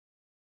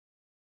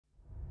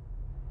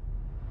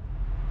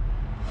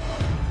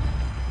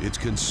It's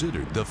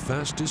considered the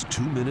fastest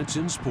 2 minutes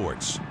in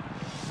sports.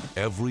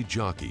 Every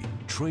jockey,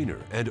 trainer,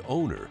 and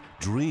owner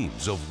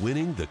dreams of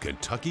winning the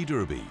Kentucky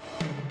Derby.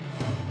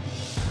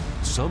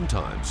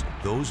 Sometimes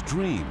those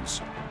dreams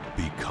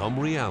become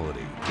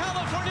reality.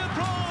 California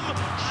Chrome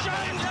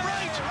shines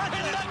bright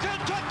in the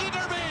Kentucky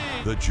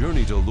Derby! The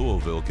journey to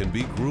Louisville can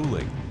be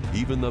grueling.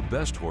 Even the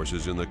best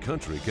horses in the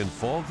country can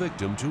fall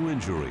victim to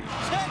injury.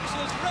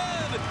 Texas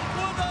Red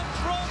with a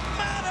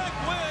dramatic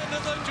win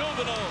in the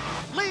Juvenile.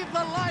 Leave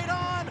the light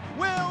on,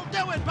 we'll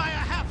do it by a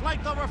half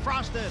length over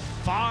Frosted.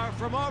 Far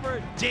from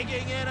over,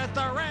 digging in at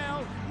the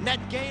rail. Net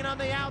gain on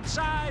the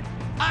outside.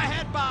 A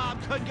head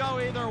bob could go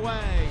either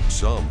way.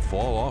 Some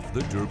fall off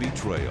the Derby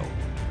trail.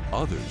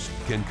 Others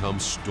can come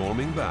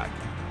storming back.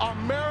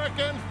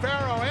 American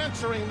Pharaoh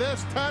answering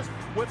this test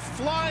with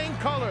flying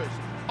colors.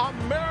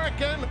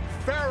 American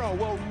Pharaoh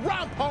will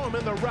romp home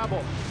in the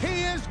Rebel.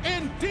 He is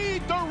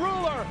indeed the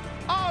ruler.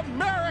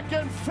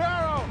 American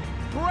Pharaoh,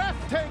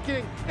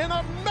 breathtaking in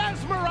a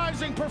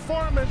mesmerizing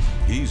performance.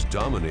 He's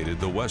dominated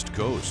the West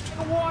Coast.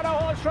 What a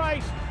horse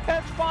race.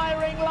 It's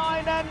firing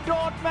line and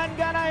Dortmund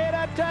gonna hit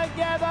it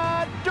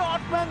together.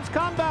 Dortmund's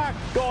comeback.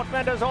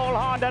 Dortmund has all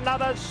hard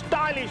another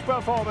stylish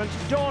performance.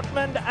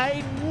 Dortmund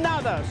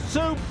another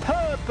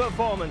superb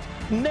performance.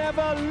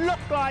 Never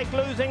looked like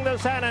losing the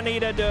Santa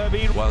Anita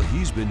Derby. While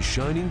he's been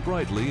shining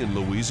brightly in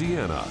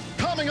Louisiana.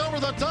 Coming over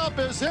the top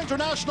is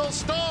International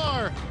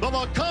Star, the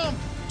Lecomte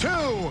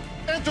 2,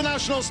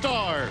 International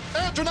Star.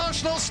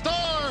 International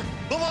Star,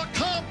 the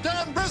Lecomte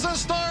Dan Brizza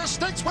Star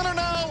Stakes winner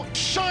now,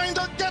 shined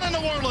again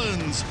in New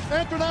Orleans.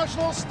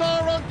 International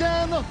Star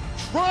again,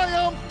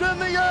 triumphed in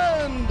the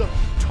end.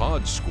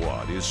 Todd's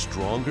squad is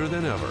stronger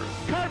than ever.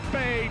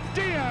 Carpe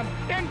Diem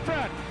in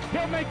front.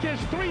 He'll make his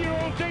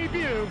 3-year-old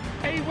debut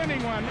a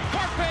winning one.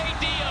 Carpe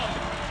Diem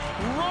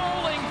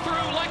rolling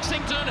through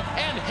Lexington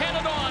and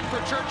headed on for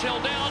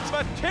Churchill Downs.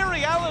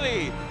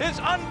 Materiality is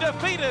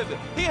undefeated.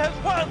 He has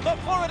won the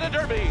Florida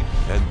Derby.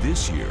 And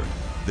this year,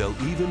 there'll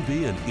even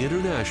be an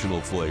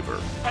international flavor.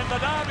 And the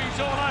Derby's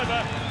all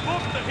over.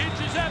 Book the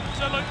Hitch is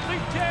absolutely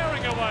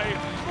tearing away.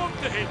 Book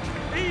the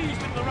Hitch,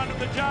 eased in the run of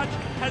the judge,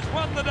 has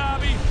won the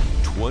Derby.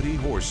 20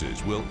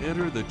 horses will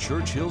enter the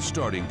Churchill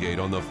starting gate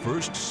on the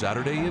first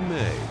Saturday in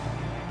May.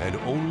 And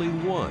only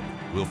one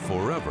will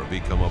forever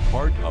become a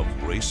part of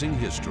racing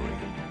history.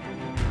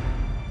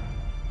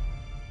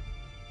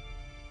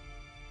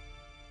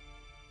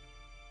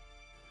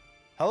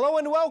 Hello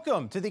and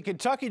welcome to the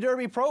Kentucky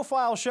Derby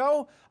Profile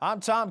Show. I'm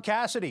Tom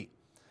Cassidy.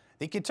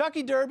 The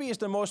Kentucky Derby is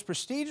the most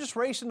prestigious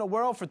race in the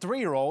world for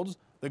 3-year-olds.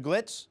 The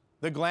glitz,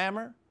 the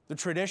glamour, the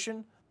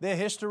tradition, the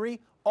history,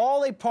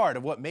 all a part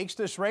of what makes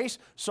this race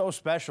so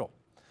special.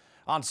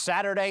 On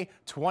Saturday,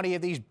 20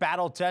 of these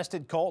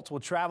battle-tested colts will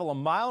travel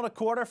 1.25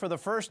 miles for the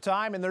first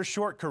time in their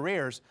short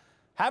careers.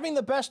 Having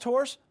the best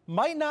horse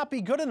might not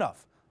be good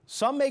enough.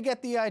 Some may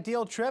get the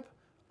ideal trip,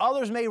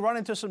 others may run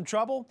into some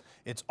trouble.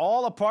 It's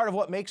all a part of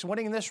what makes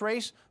winning this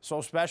race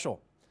so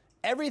special.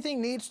 Everything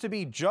needs to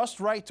be just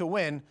right to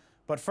win,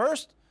 but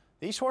first,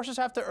 these horses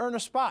have to earn a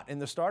spot in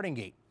the starting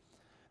gate.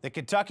 The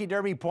Kentucky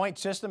Derby point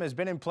system has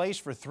been in place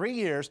for 3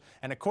 years,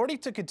 and according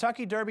to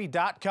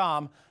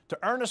KentuckyDerby.com, to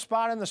earn a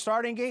spot in the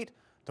starting gate,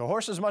 the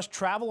horses must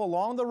travel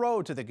along the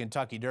road to the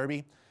Kentucky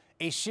Derby,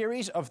 a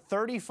series of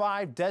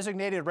 35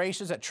 designated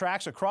races at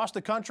tracks across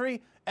the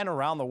country and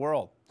around the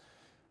world.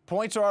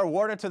 Points are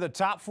awarded to the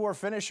top 4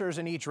 finishers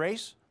in each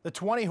race. The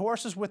 20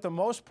 horses with the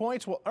most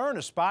points will earn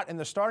a spot in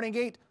the starting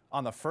gate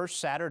on the first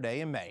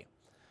Saturday in May.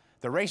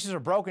 The races are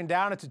broken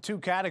down into 2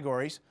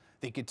 categories,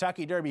 the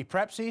Kentucky Derby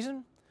Prep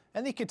Season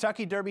and the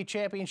Kentucky Derby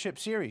Championship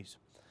Series.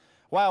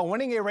 While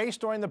winning a race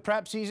during the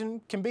prep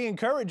season can be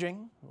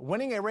encouraging,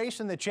 winning a race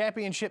in the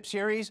Championship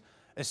Series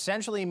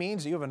essentially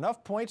means you have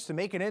enough points to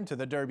make it into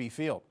the Derby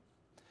field.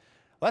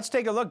 Let's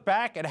take a look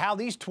back at how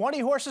these 20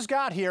 horses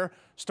got here,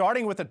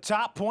 starting with the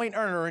top point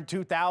earner in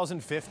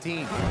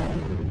 2015.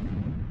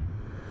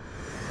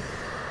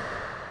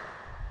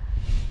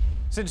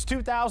 Since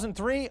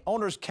 2003,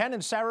 owners Ken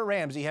and Sarah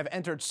Ramsey have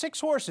entered 6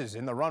 horses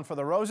in the Run for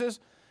the Roses,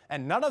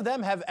 and none of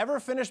them have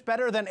ever finished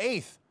better than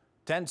 8th,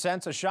 10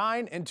 cents a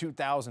shine in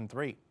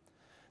 2003.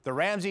 The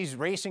Ramseys'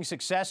 racing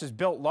success is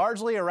built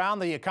largely around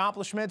the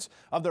accomplishments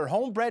of their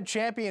homebred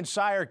champion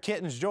sire,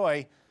 Kitten's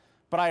Joy,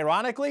 but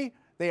ironically,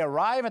 they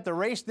arrive at the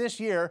race this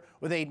year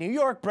with a New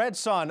York bred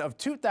son of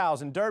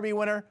 2000 Derby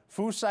winner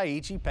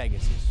Fusaichi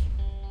Pegasus.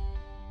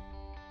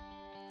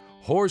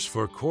 Horse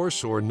for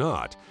course or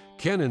not,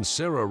 Ken and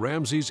Sarah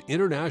Ramsey's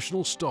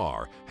International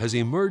Star has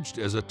emerged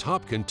as a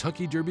top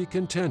Kentucky Derby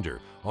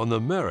contender on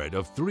the merit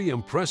of 3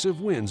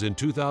 impressive wins in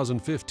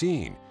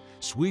 2015,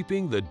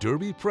 sweeping the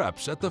Derby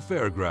preps at the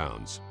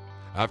fairgrounds.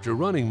 After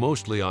running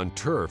mostly on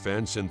turf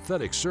and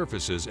synthetic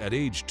surfaces at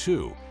age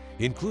 2,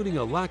 including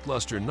a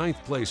lackluster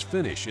 9th place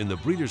finish in the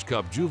Breeders'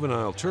 Cup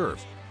Juvenile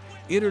Turf,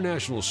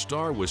 International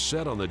Star was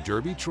set on the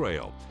Derby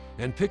trail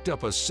and picked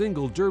up a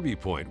single Derby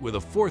point with a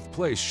 4th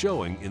place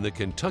showing in the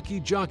Kentucky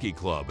Jockey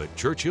Club at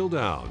Churchill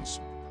Downs.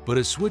 But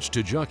a switch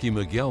to jockey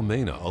Miguel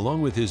Mena,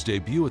 along with his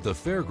debut at the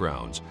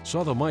fairgrounds,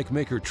 saw the Mike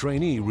Maker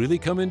trainee really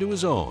come into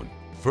his own.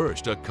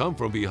 First, a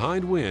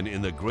come-from-behind win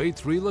in the Grade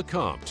 3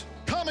 LeCompte.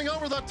 Coming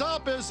over the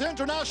top is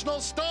International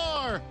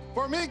Star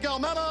for Miguel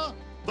Mena,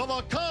 the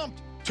LeCompte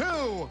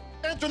 2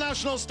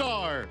 International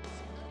Star.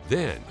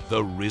 Then,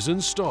 the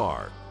Risen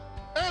Star.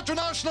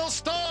 International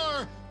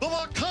Star, the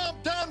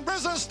LeCompte and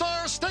Risen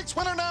Star Stakes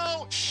winner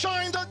now,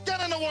 shined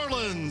again in New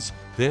Orleans.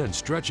 Then,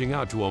 stretching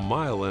out to 1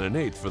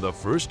 1/8 for the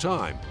first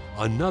time,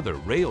 another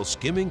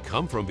rail-skimming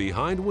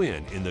come-from-behind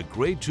win in the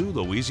Grade 2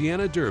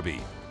 Louisiana Derby.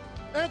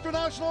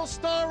 International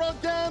Star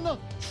again,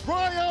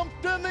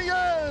 triumphed in the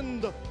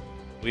end.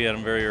 We had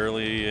him very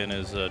early in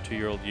his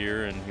 2-year-old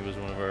year, and he was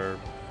one of our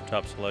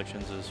top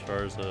selections as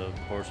far as the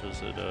horses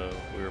that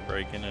we were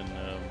breaking, and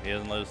he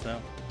hasn't let us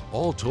down.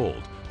 All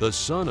told, the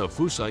son of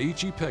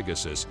Fusaichi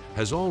Pegasus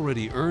has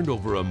already earned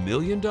over $1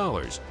 million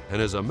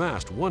and has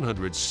amassed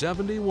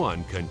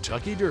 171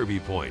 Kentucky Derby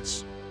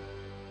points.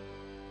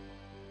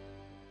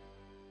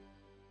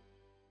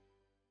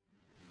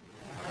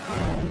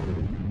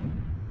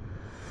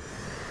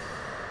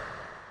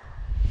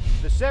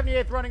 The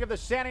 78th running of the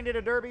Santa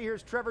Anita Derby.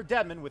 Here's Trevor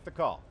Dedman with the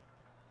call.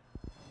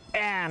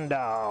 And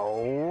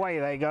away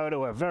they go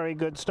to a very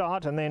good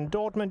start, and then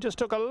Dortmund just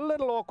took a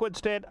little awkward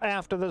step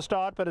after the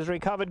start but has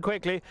recovered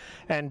quickly,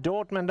 and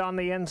Dortmund on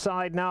the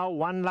inside now,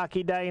 one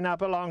Lucky Dane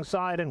up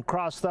alongside and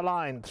cross the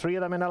line. 3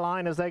 of them in a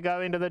line as they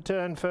go into the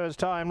turn first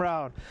time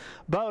round.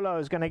 Bolo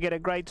is going to get a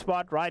great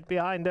spot right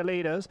behind the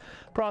leaders.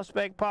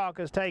 Prospect Park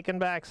has taken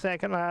back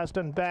second last,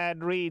 and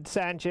Bad Reed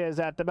Sanchez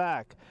at the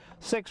back.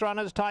 6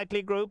 runners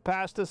tightly grouped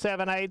past the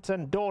 7/8,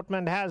 and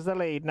Dortmund has the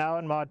lead now,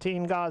 and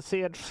Martin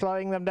Garcia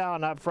slowing them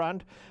down up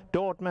front.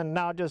 Dortmund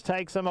now just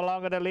takes them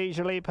along at a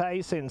leisurely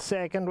pace. In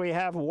second we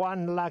have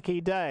one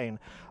Lucky Dane.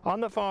 On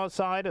the far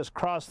side has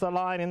crossed the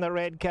line in the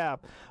red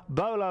cap.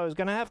 Bolo is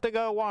going to have to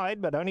go wide,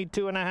 but only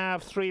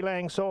 2.5, 3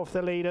 lengths off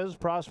the leaders.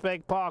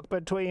 Prospect Park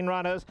between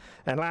runners,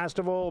 and last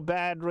of all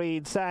Bad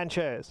Reed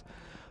Sanchez.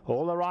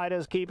 All the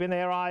riders keeping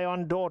their eye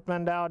on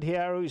Dortmund out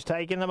here, who's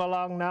taking them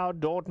along now.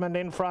 Dortmund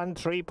in front,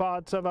 3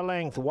 parts of a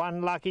length.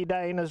 One Lucky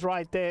Dane is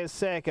right there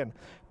second.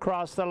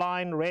 Cross the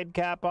line, red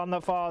cap on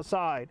the far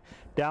side.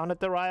 Down at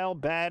the rail,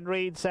 Bad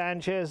Reed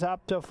Sanchez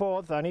up to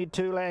 4th, only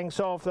 2 lengths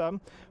off them.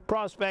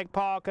 Prospect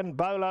Park and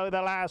Bolo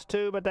the last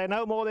 2, but they're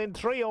no more than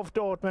 3 off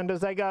Dortmund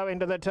as they go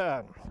into the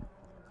turn.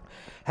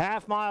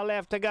 Half mile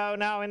left to go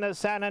now in the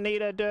Santa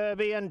Anita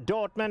Derby, and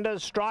Dortmund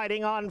is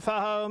striding on for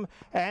home,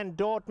 and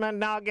Dortmund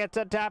now gets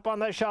a tap on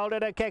the shoulder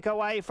to kick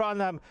away from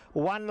them.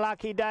 One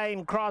Lucky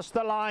Dane crossed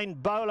the line.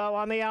 Bolo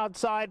on the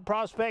outside.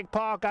 Prospect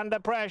Park under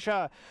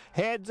pressure.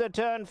 Heads a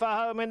turn for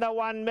home in the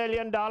 $1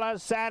 million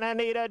Santa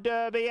Anita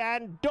Derby,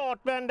 and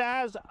Dortmund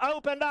has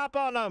opened up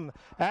on them,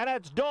 and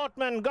it's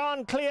Dortmund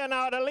gone clear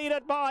now to lead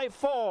it by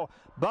 4.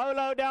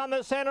 Bolo down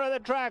the center of the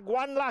track.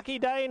 One Lucky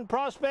Dane.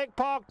 Prospect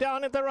Park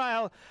down at the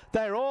rail.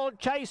 They're all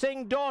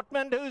chasing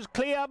Dortmund, who's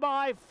clear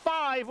by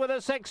 5 with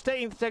a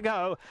 16th to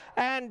go.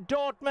 And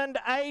Dortmund,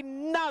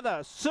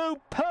 another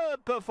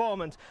superb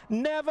performance.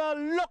 Never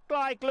looked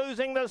like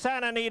losing the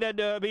Santa Anita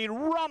Derby.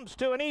 Romps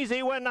to an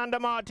easy win under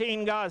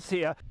Martin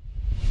Garcia.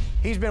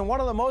 He's been one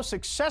of the most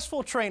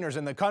successful trainers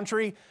in the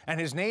country, and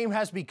his name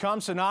has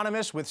become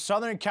synonymous with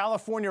Southern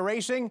California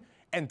racing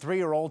and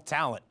 3-year-old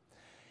talent.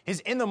 His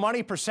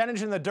in-the-money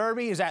percentage in the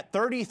Derby is at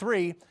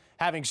 33,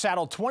 having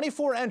saddled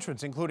 24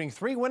 entrants, including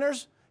 3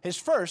 winners, his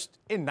first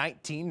in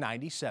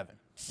 1997.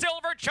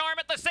 Silver Charm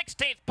at the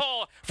 16th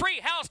pole.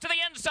 Free house to the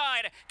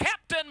inside.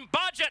 Captain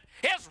Budget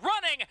is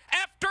running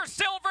after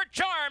Silver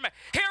Charm.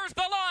 Here's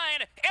the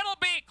line. It'll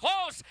be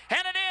close,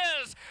 and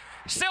it is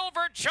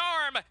Silver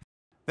Charm.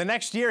 The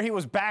next year, he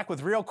was back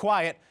with Real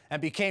Quiet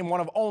and became one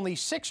of only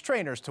 6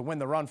 trainers to win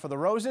the Run for the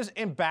Roses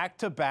in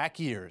back-to-back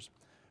years.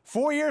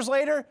 4 years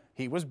later,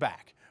 he was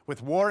back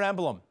with War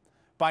Emblem.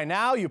 By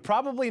now, you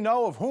probably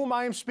know of whom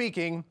I am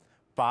speaking,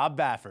 Bob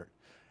Baffert.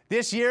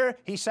 This year,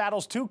 he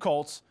saddles 2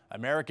 colts,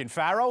 American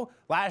Pharaoh,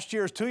 last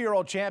year's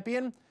 2-year-old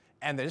champion,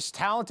 and this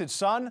talented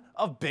son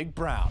of Big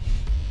Brown.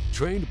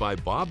 Trained by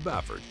Bob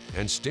Baffert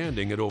and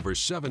standing at over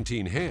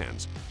 17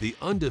 hands, the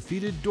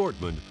undefeated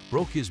Dortmund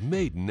broke his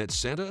maiden at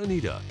Santa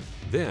Anita,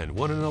 then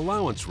won an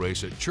allowance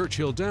race at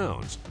Churchill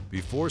Downs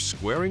before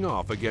squaring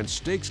off against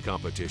stakes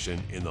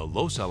competition in the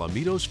Los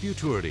Alamitos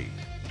Futurity.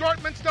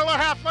 Dortmund still a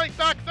half length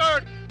back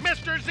third.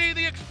 Mr. Z,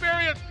 the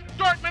experience.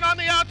 Dortmund on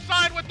the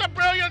outside with the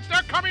brilliance.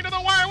 They're coming to the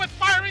wire with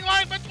Firing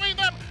Line between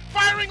them.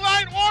 Firing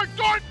Line or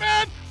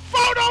Dortmund.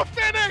 Photo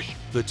finish!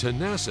 The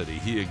tenacity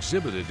he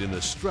exhibited in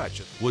the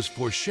stretch was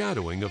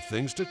foreshadowing of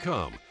things to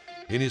come.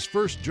 In his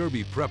first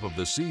Derby prep of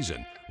the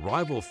season,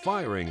 rival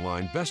Firing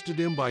Line bested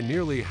him by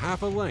nearly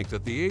half a length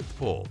at the 8th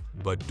pole,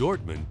 but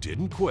Dortmund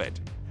didn't quit.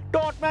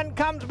 Dortmund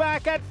comes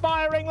back at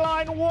Firing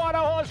Line. What a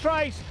horse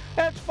race.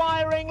 It's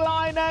Firing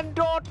Line and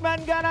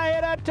Dortmund gonna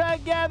hit it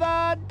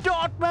together.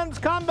 Dortmund's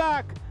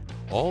comeback.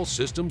 All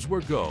systems were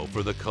go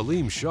for the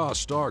Kaleem Shah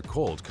Star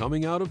colt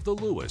coming out of the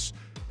Lewis,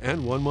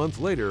 And 1 month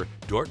later,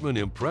 Dortmund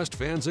impressed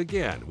fans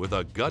again with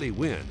a gutty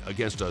win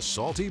against a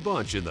salty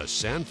bunch in the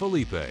San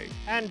Felipe.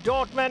 And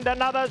Dortmund,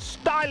 another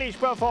stylish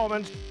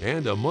performance.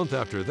 And a month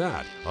after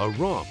that, a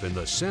romp in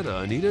the Santa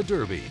Anita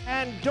Derby.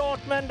 And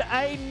Dortmund,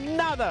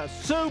 another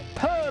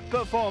superb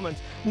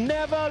performance.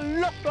 Never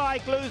looked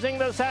like losing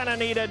the Santa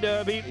Anita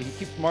Derby. He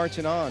keeps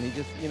marching on. He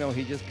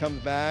just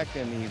comes back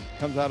and he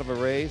comes out of a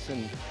race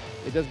and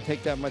it doesn't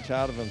take that much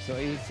out of him. So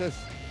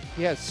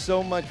he has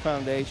so much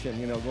foundation,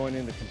 going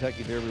into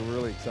Kentucky Derby. We're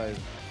really excited.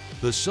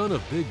 The son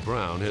of Big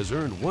Brown has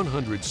earned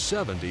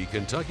 170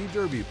 Kentucky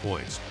Derby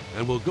points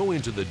and will go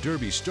into the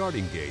Derby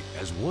starting gate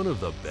as one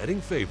of the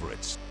betting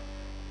favorites.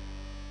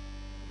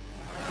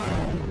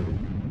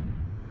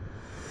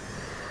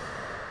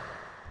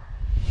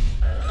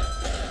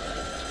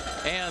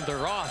 And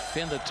they're off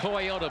in the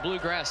Toyota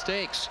Bluegrass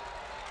Stakes.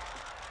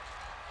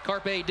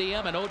 Carpe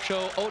Diem and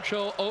Ocho,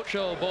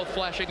 both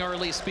flashing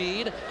early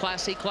speed.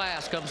 Classy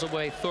Class comes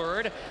away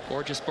third.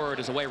 Gorgeous Bird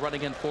is away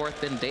running in fourth.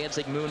 Then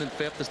Danzig Moon in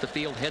fifth as the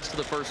field heads to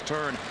the first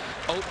turn.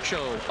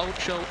 Ocho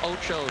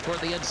toward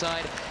the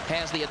inside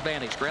has the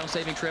advantage. Ground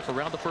saving trip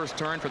around the first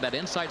turn for that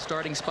inside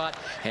starting spot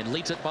and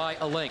leads it by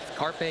a length.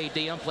 Carpe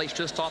Diem placed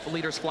just off the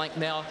leader's flank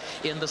now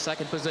in the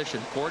second position.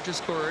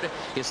 Gorgeous Bird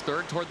is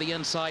third toward the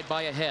inside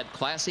by a head.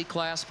 Classy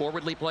Class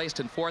forwardly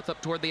placed in fourth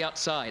up toward the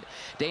outside.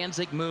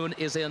 Danzig Moon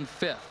is in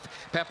fifth.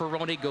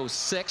 Pepperoni goes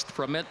sixth,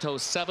 Frumento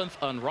seventh,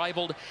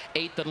 Unrivaled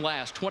eighth and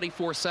last.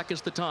 24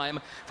 seconds the time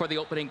for the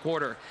opening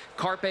quarter.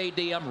 Carpe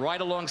Diem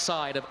right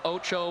alongside of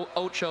Ocho.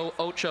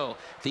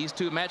 These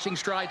two matching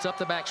strides up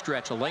the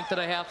backstretch, a length and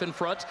a half in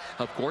front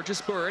of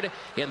Gorgeous Bird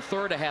in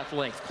third, a half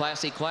length.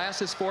 Classy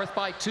Class is fourth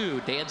by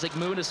 2. Danzig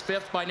Moon is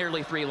fifth by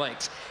nearly 3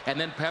 lengths.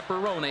 And then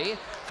Pepperoni,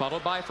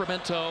 followed by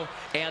Frumento,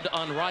 and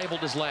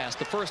Unrivaled is last.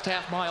 The first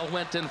half mile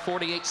went in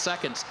 48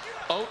 seconds.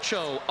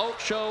 Ocho,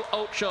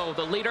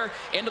 the leader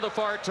into the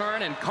far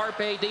turn, and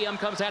Carpe Diem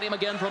comes at him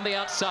again from the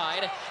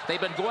outside.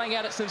 They've been going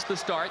at it since the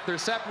start. They're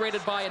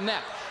separated by a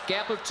neck.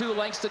 Gap of 2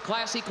 lengths to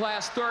Classy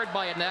Class third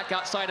by a neck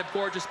outside of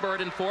Gorgeous Bird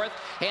in fourth,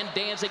 and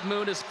Danzig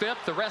Moon is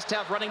fifth. The rest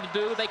have running to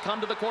do. They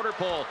come to the quarter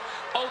pole.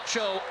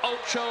 Ocho,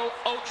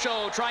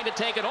 trying to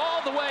take it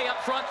all the way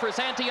up front for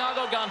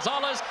Santiago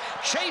Gonzalez,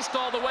 chased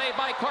all the way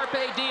by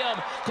Carpe Diem.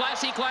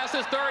 Classy Class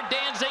is third,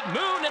 Danzig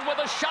Moon, and with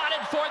a shot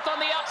in fourth on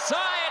the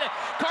outside.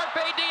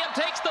 Carpe Diem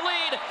takes the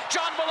lead.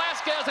 John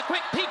Velasquez, a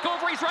quick peek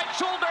over his right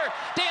shoulder.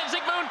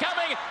 Danzig Moon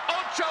coming.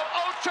 Ocho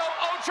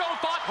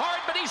fought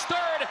hard, but he's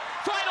third.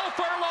 Final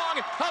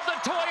furlong of the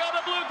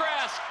Toyota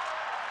Bluegrass.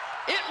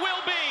 It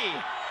will be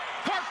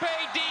Carpe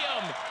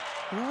Diem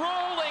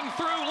rolling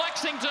through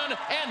Lexington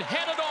and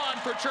headed on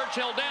for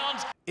Churchill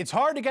Downs. It's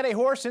hard to get a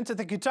horse into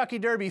the Kentucky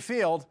Derby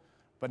field,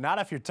 but not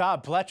if you're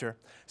Todd Pletcher.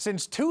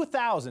 Since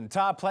 2000,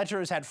 Todd Pletcher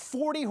has had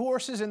 40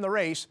 horses in the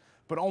race,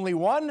 but only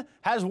one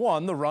has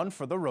won the Run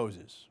for the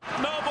Roses.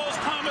 Nobles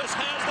Thomas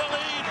has the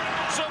lead.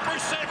 Super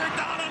Saver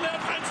down in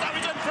that fence. Now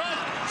he's in front.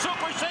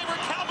 Super Saver,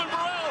 Calvin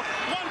Burrell,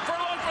 1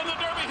 furlong from the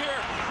Derby here.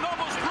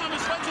 Nobles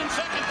Thomas runs in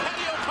second.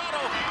 Petty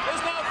Otto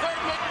is now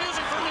third. Make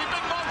music for me.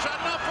 Big long shot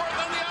now fourth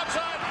on the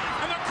outside.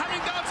 And they're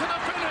coming down to the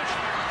finish.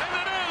 And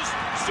it is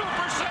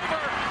Super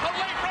Saver. A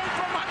late run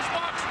from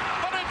Icebox.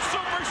 But it's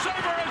Super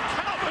Saver and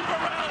Calvin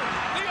Burrell.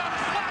 The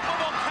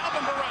unflappable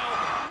Calvin Burrell.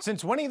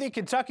 Since winning the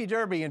Kentucky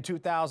Derby in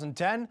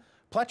 2010,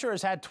 Pletcher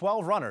has had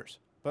 12 runners,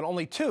 but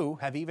only 2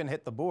 have even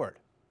hit the board.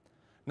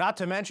 Not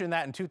to mention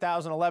that in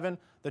 2011,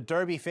 the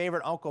Derby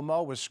favorite Uncle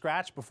Mo was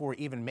scratched before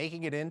even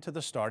making it into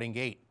the starting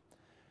gate.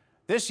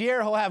 This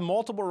year, he'll have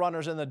multiple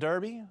runners in the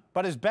Derby,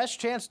 but his best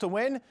chance to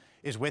win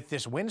is with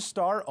this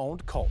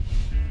WinStar-owned colt.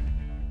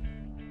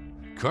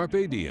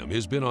 Carpe Diem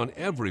has been on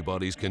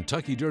everybody's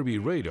Kentucky Derby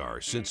radar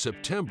since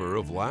September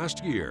of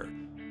last year.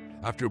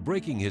 After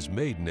breaking his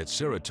maiden at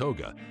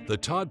Saratoga, the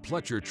Todd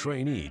Pletcher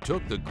trainee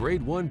took the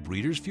Grade 1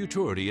 Breeders'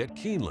 Futurity at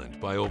Keeneland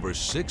by over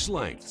 6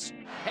 lengths.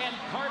 And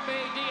Carpe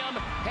Diem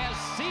has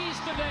seized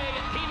the day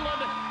at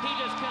Keeneland. He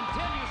just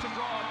continues to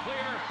draw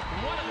clear.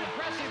 What an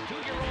impressive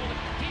 2-year-old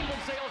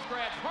Keeneland sales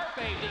grad,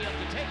 Carpe Diem,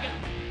 to take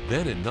it.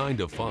 Then at 9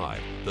 to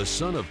 5, the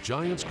son of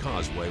Giants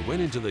Causeway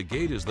went into the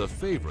gate as the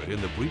favorite in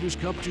the Breeders'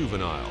 Cup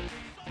Juvenile.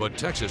 But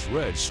Texas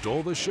Red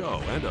stole the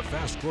show, and a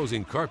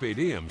fast-closing Carpe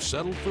Diem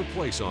settled for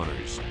place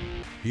honors.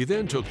 He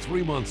then took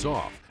 3 months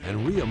off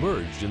and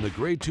re-emerged in the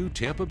Grade 2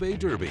 Tampa Bay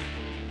Derby.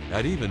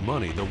 At even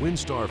money, the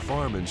WinStar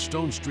Farm and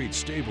Stone Street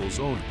Stables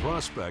owned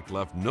prospect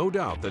left no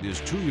doubt that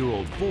his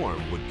 2-year-old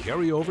form would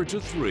carry over to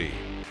 3.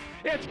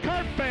 It's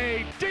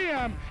Carpe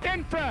Diem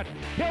in front.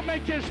 He'll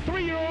make his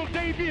 3-year-old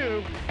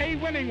debut, a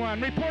winning one,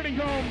 reporting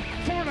home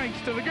 4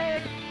 lengths to the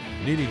good.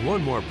 Needing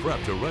one more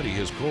prep to ready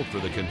his colt for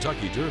the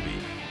Kentucky Derby,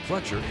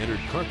 Pletcher entered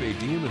Carpe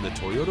Diem in the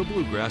Toyota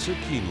Bluegrass at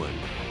Keeneland.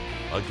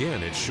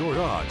 Again, at short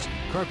odds,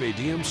 Carpe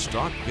Diem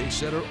stalked pace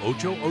setter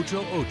Ocho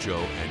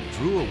and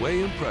drew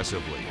away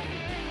impressively.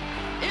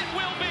 It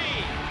will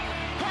be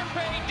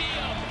Carpe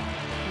Diem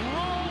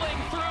rolling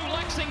through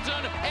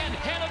Lexington and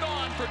headed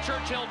on for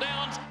Churchill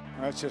Downs.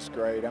 That's just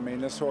great. I mean,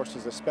 this horse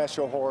is a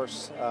special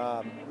horse.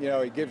 You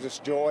know, he gives us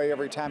joy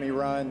every time he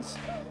runs.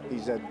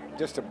 He's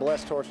just a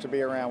blessed horse to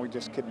be around. We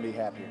just couldn't be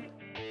happier.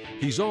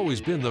 He's always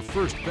been the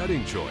first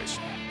betting choice,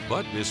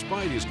 but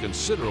despite his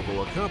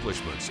considerable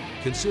accomplishments,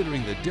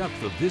 considering the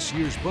depth of this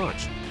year's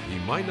bunch, he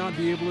might not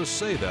be able to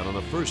say that on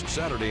the first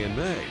Saturday in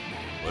May,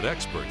 but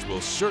experts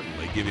will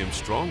certainly give him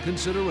strong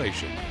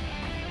consideration.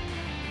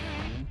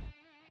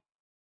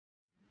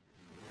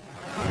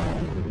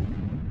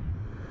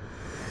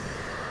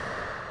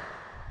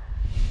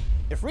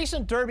 If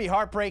recent Derby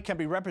heartbreak can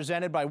be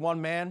represented by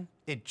one man,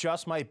 it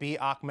just might be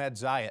Ahmed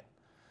Zayat.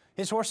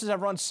 His horses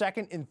have run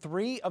second in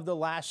 3 of the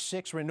last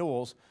 6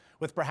 renewals,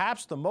 with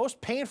perhaps the most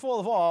painful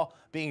of all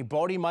being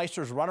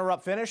Bodemeister's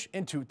runner-up finish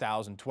in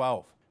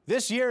 2012.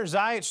 This year,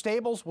 Zayat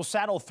Stables will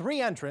saddle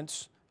 3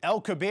 entrants: El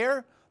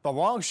Kabir, the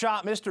long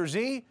shot Mr.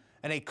 Z,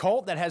 and a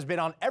colt that has been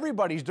on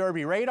everybody's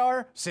Derby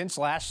radar since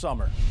last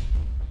summer.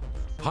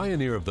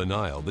 Pioneer of the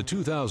Nile, the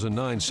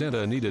 2009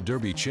 Santa Anita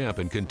Derby champ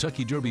and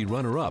Kentucky Derby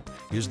runner-up,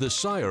 is the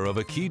sire of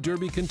a key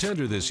Derby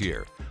contender this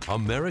year,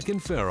 American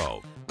Pharoah.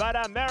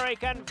 But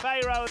American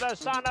Pharoah, the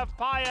son of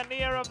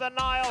Pioneer of the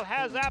Nile,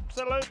 has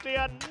absolutely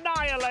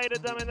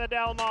annihilated them in the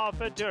Del Mar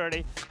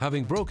Futurity.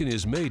 Having broken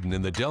his maiden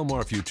in the Del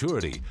Mar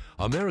Futurity,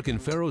 American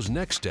Pharoah's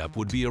next step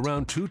would be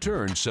around 2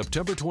 turns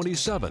September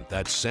 27th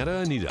at Santa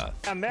Anita.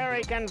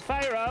 American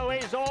Pharoah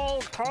is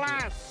all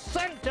class.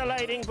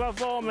 Scintillating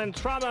performance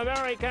from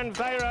American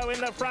Pharoah in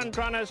the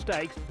front-runner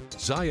stakes.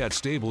 Zayat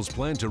Stables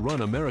plan to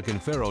run American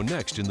Pharoah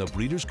next in the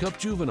Breeders' Cup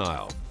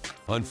Juvenile.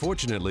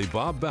 Unfortunately,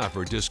 Bob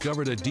Baffert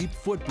discovered a deep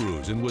foot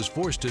bruise and was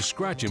forced to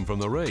scratch him from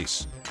the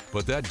race.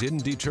 But that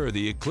didn't deter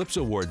the Eclipse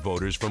Award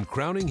voters from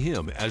crowning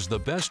him as the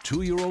best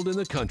 2-year-old in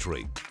the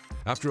country.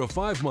 After a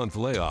 5-month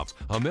layoff,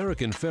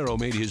 American Pharoah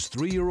made his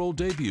 3-year-old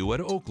debut at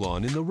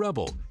Oaklawn in the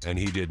Rebel, and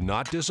he did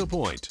not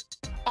disappoint.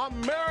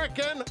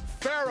 American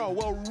Pharoah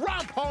will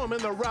romp home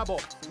in the Rebel,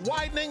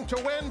 widening to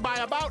win by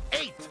about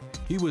 8.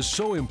 He was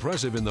so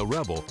impressive in the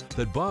Rebel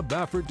that Bob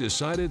Baffert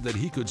decided that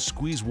he could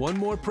squeeze one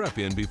more prep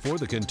in before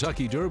the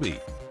Kentucky Derby.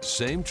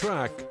 Same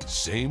track,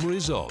 same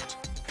result.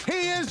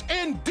 He is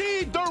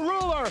indeed the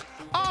ruler.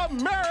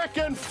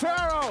 American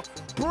Pharoah,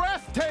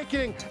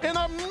 breathtaking in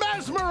a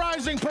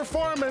mesmerizing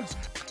performance.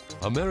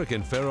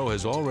 American Pharoah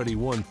has already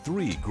won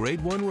 3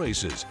 Grade 1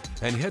 races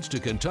and heads to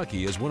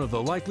Kentucky as one of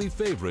the likely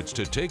favorites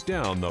to take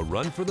down the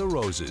Run for the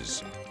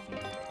Roses.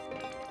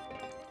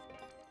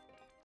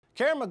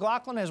 Karen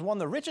McLaughlin has won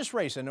the richest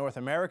race in North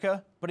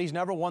America, but he's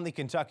never won the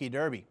Kentucky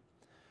Derby.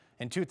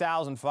 In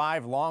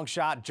 2005, long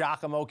shot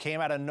Giacomo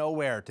came out of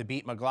nowhere to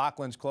beat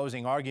McLaughlin's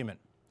closing argument.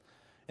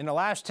 In the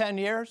last 10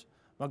 years,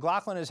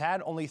 McLaughlin has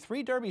had only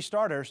 3 Derby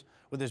starters,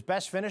 with his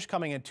best finish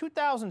coming in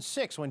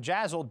 2006 when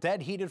Jazzle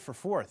dead heated for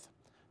 4th.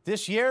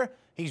 This year,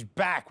 he's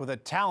back with a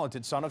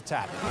talented son of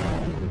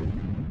Tappan.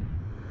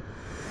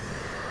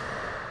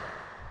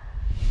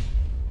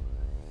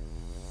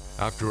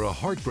 After a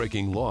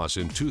heartbreaking loss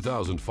in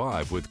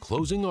 2005 with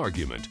closing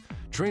argument,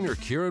 trainer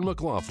Kieran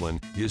McLaughlin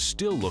is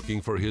still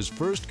looking for his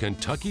first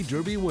Kentucky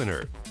Derby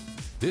winner.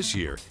 This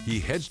year, he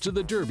heads to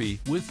the Derby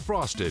with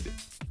Frosted.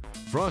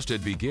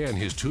 Frosted began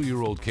his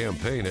 2-year-old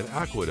campaign at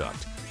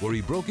Aqueduct, where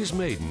he broke his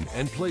maiden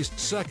and placed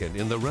 2nd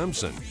in the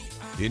Remsen.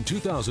 In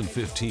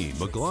 2015,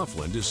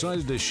 McLaughlin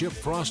decided to ship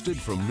Frosted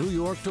from New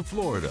York to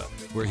Florida,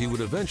 where he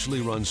would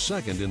eventually run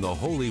 2nd in the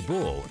Holy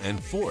Bull and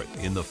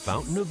 4th in the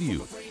Fountain of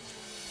Youth.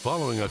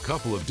 Following a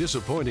couple of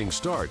disappointing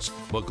starts,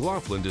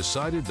 McLaughlin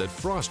decided that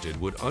Frosted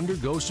would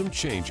undergo some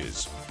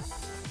changes.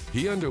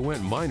 He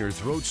underwent minor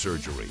throat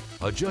surgery,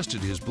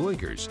 adjusted his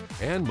blinkers,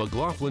 and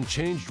McLaughlin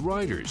changed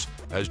riders,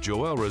 as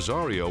Joel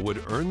Rosario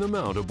would earn the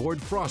mount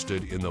aboard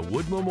Frosted in the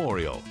Wood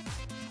Memorial.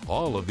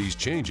 All of these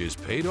changes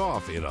paid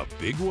off in a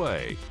big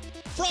way.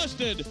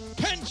 Frosted,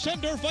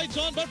 Pensender fights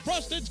on, but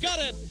Frosted's got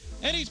it,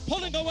 and he's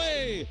pulling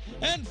away,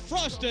 and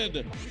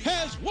Frosted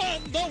has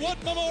won the Wood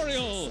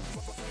Memorial.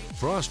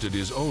 Frosted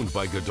is owned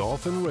by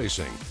Godolphin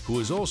Racing, who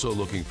is also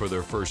looking for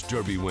their first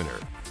Derby winner.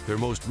 Their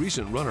most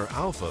recent runner,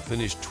 Alpha,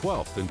 finished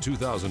 12th in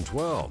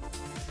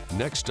 2012.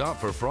 Next stop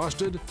for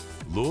Frosted,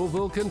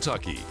 Louisville,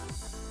 Kentucky.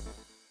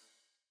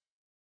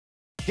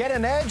 Get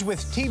an edge with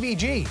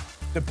TVG.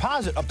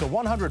 Deposit up to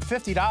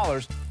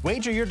 $150,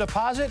 wager your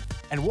deposit,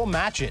 and we'll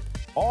match it.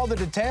 All the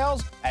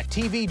details at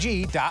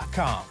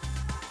tvg.com.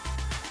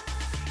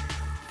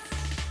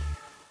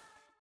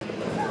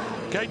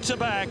 Gates are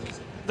back.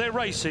 They're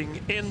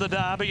racing in the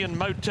Derby, and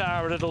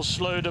Motar a little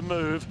slow to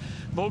move.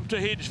 Moved to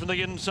Hidge from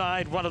the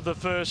inside, one of the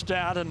first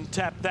out, and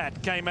Tap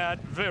That came out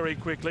very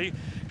quickly.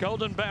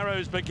 Golden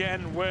Barrows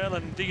began well,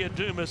 and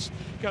Diadumas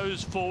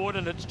goes forward,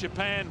 and it's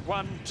Japan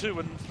 1, 2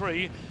 and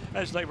 3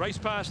 as they race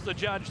past the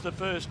judge the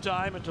first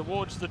time and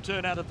towards the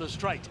turn out of the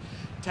straight.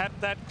 Tap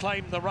That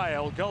claimed the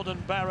rail. Golden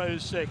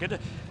Barrows 2nd,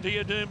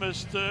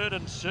 Diadumas 3rd,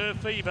 and Sir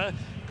Fever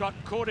got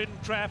caught in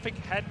traffic,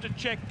 had to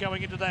check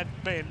going into that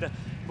bend.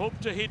 Move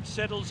to Hit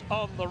settles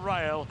on the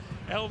rail.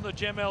 Elna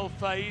Gemel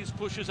Faze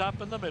pushes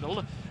up in the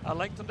middle. A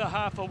length and a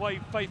half away,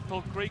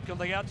 Faithful Creek on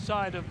the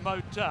outside of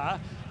Motar.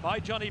 My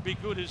Johnny Be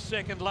Good is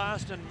second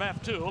last, and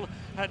Maftool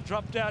had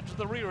dropped out to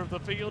the rear of the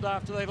field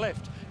after they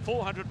left.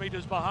 400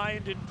 metres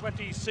behind in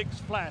 26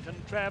 flat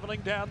and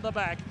travelling down the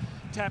back.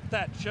 Tap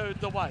That showed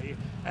the way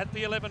at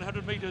the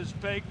 1100 metres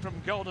peg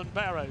from Golden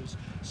Barrows.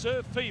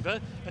 Surf Fever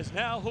has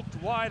now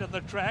hooked wide on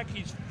the track.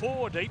 He's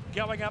 4 deep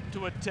going up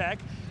to attack.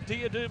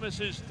 Diadumas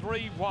is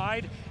 3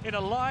 wide in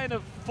a line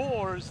of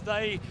 4 as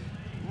they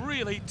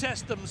really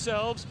test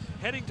themselves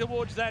heading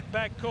towards that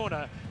back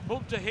corner.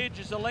 Multa Hedge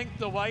is a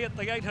length away at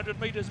the 800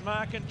 metres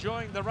mark,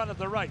 enjoying the run of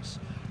the race.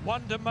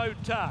 1 to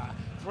Motar,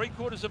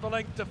 3/4 of a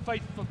length to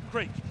Faithful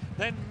Creek.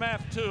 Then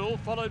Maftool,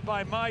 followed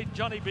by My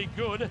Johnny Be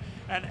Good,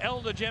 and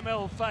Elder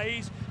Gemel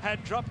Faze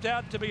had dropped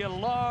out to be a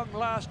long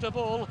last of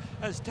all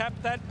as Tap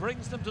That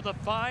brings them to the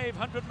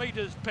 500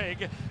 metres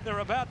peg. They're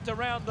about to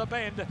round the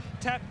bend.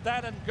 Tap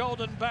That and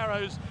Golden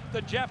Barrows,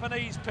 the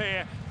Japanese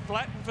pair,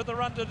 flattened for the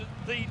run to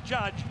the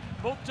judge.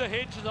 Multa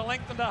Hedge is a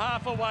length and a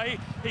half away.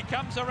 He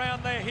comes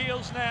around their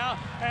heels now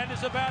and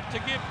is about to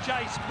give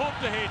chase.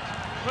 Multa Hedge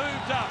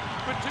moved up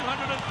with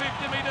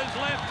 250 metres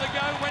left to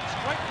go, went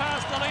straight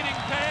past the leading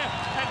pair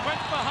and went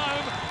for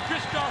home.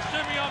 Christophe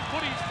Simeon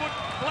put his foot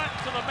flat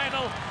to the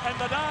metal and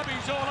the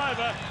derby's all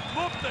over.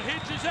 Multa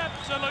Hedge is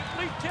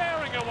absolutely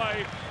tearing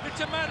away. It's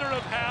a matter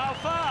of how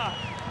far.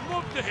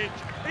 Multa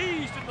Hedge,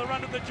 eased in the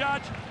run of the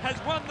judge, has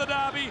won the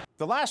derby.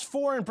 The last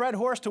foreign-bred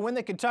horse to win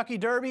the Kentucky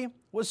Derby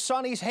was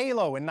Sonny's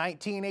Halo in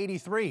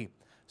 1983.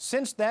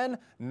 Since then,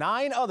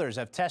 9 others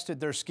have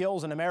tested their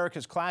skills in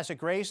America's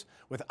classic race,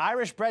 with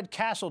Irish-bred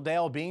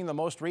Castledale being the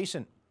most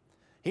recent.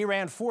 He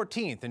ran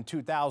 14th in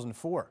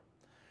 2004.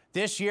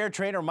 This year,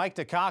 trainer Mike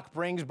DeCock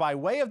brings, by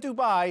way of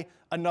Dubai,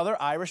 another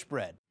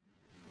Irish-bred.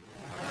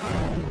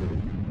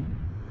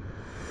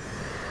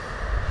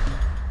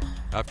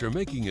 After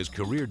making his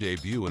career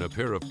debut in a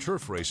pair of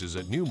turf races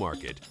at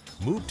Newmarket,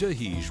 Multa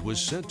Hedge was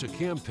sent to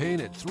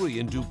campaign at 3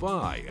 in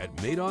Dubai at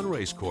Medan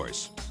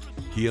Racecourse.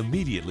 He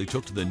immediately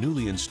took to the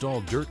newly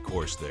installed dirt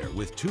course there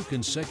with 2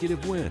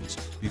 consecutive wins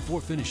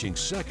before finishing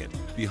second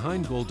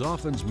behind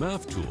Goldoffin's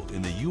Maftool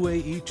in the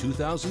UAE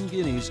 2000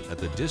 Guineas at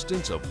the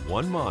distance of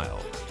 1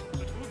 mile.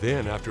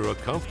 Then, after a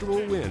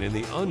comfortable win in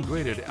the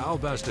ungraded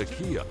Albasta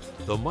Kia,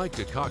 the Mike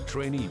DeCock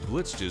trainee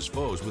blitzed his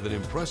foes with an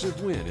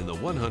impressive win in the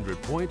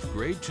 100-point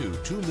Grade 2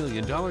 $2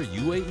 million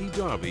UAE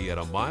Derby at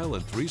 1 mile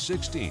and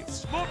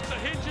 3/16. Multa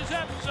Hedge is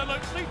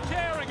absolutely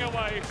tearing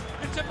away.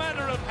 It's a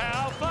matter of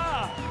how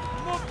far.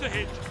 Multa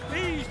Hedge,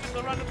 eased in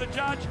the run of the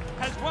judge,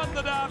 has won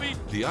the Derby.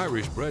 The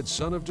Irish-bred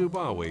son of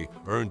Dubawi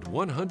earned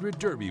 100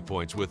 Derby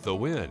points with the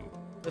win.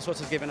 This horse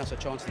has given us a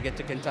chance to get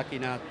to Kentucky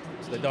now.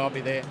 It's the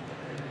Derby there.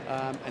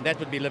 And that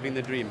would be living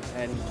the dream,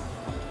 and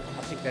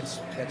I think that's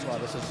why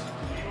this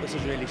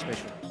is really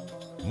special.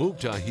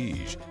 Multa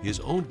Hedge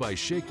is owned by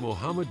Sheikh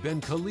Mohammed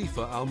bin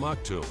Khalifa Al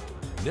Maktoum,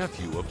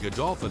 nephew of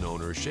Godolphin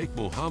owner Sheikh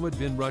Mohammed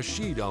bin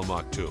Rashid Al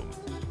Maktoum.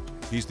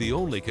 He's the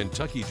only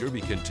Kentucky Derby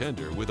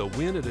contender with a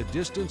win at a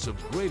distance of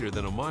greater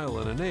than 1 mile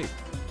and 1/8,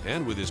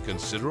 and with his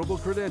considerable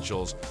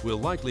credentials, will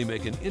likely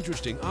make an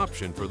interesting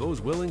option for those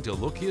willing to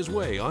look his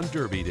way on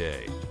Derby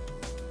Day.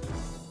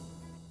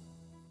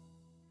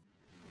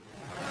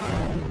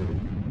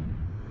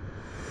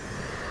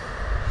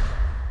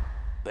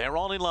 They're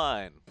all in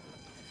line.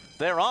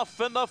 They're off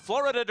in the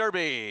Florida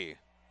Derby.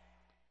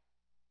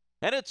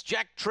 And it's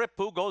Jack Tripp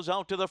who goes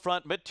out to the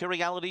front.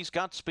 Materiality's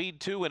got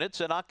speed too, and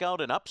it's a knockout.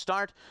 And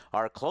Upstart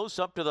are close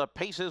up to the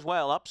pace as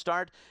well.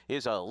 Upstart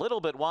is a little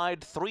bit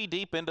wide, 3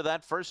 deep into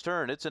that first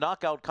turn. It's a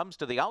knockout, comes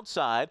to the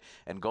outside,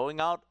 and going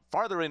out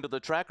farther into the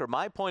track, or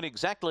My Point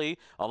Exactly,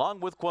 along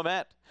with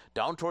Quemet.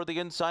 Down toward the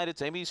inside,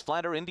 it's Amy's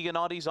Flatter. Indian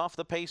Audie's off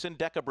the pace, and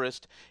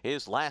Decabrist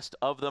is last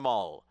of them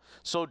all.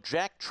 So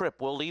Jack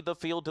Tripp will lead the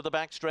field to the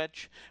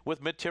backstretch,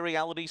 with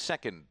Materiality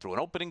second through an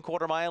opening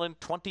quarter mile in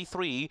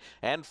 23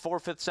 and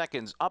 4/5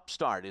 seconds.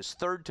 Upstart is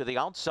third to the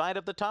outside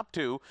of the top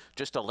 2,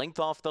 just a length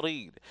off the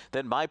lead.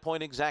 Then My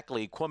Point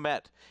Exactly,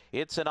 Quemet,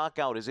 It's a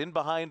Knockout is in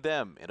behind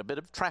them, in a bit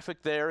of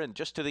traffic there, and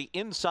just to the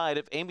inside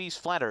of Amy's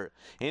Flatter.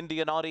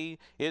 Indian Audie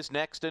is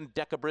next, and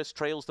Decabrist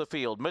trails the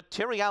field.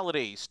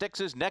 Materiality sticks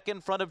his neck in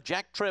front of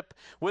Jack Tripp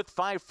with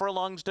 5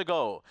 furlongs to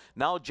go.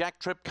 Now Jack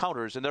Tripp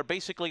counters, and they're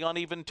basically on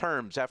even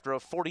terms after a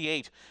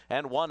 48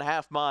 and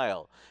 1/2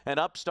 mile. And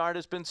Upstart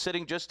has been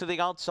sitting just to the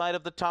outside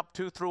of the top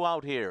 2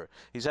 throughout here.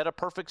 He's had a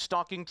perfect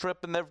stalking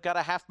trip, and they've got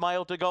a 1/2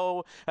 mile to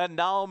go. And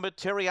now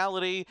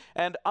Materiality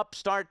and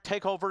Upstart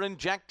take over, and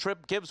Jack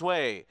Tripp gives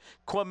way.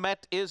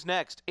 Quemet is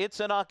next. It's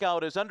a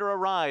Knockout is under a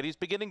ride. He's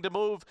beginning to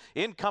move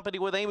in company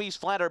with Amy's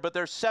Flatter, but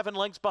they're 7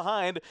 lengths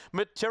behind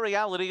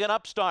Materiality and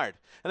Upstart.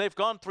 And they've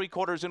gone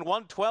 3/4 in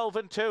 1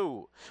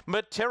 12-2.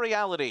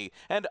 Materiality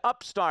and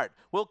Upstart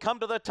will come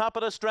to the top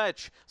of the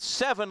stretch.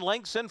 7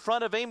 lengths in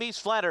front of Amy's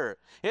Flatter.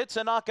 It's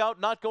a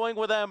knockout, not going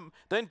with them.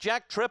 Then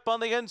Jack Tripp on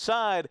the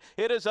inside.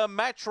 It is a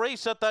match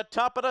race at the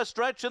top of the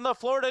stretch in the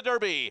Florida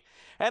Derby.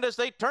 And as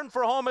they turn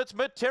for home, it's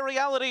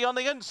Materiality on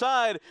the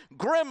inside,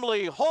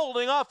 grimly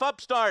holding off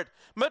Upstart.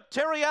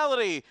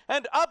 Materiality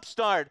and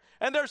Upstart,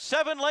 and they're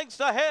 7 lengths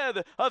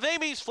ahead of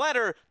Amy's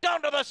Flatter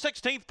down to the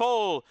 16th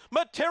pole.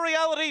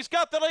 Materiality's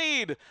got the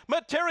lead.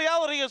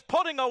 Materiality is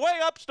putting away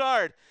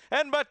Upstart,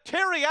 and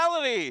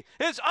Materiality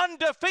is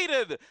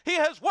undefeated. He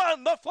has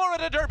won the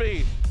Florida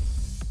Derby.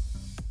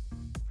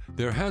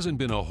 There hasn't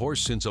been a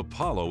horse since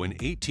Apollo in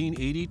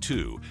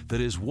 1882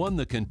 that has won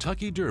the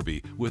Kentucky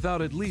Derby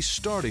without at least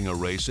starting a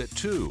race at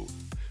 2.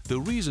 The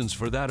reasons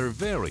for that are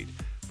varied,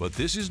 but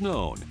this is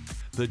known.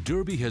 The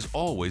Derby has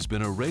always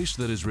been a race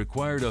that has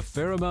required a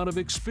fair amount of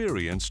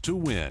experience to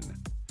win.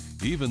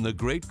 Even the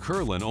great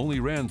Curlin only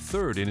ran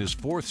 3rd in his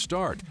 4th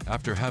start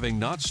after having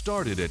not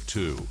started at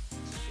 2.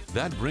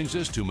 That brings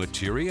us to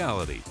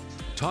Materiality,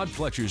 Todd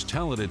Pletcher's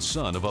talented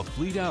son of a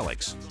Fleet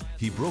Alex.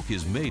 He broke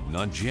his maiden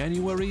on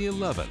January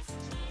 11th.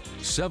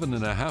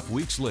 7.5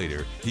 weeks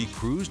later, he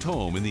cruised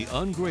home in the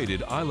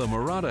ungraded Isla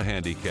Morada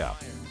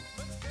handicap.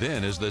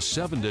 Then, as the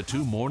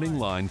 7-2 morning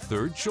line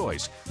 3rd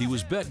choice, he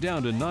was bet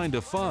down to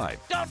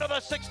 9-5. Down to the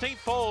 16th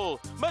pole.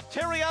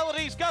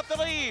 Materiality's got the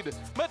lead.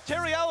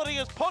 Materiality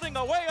is putting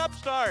away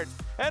Upstart,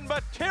 and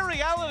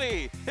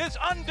Materiality is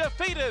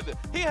undefeated.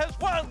 He has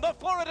won the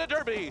Florida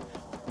Derby.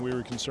 We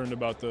were concerned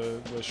about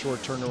the short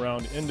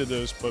turnaround into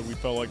this, but we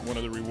felt like one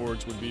of the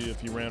rewards would be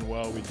if he ran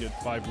well, we'd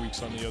get 5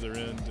 weeks on the other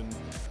end. And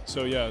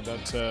so, yeah,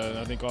 that's,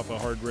 I think off a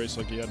hard race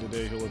like he had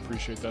today, he'll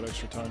appreciate that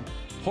extra time.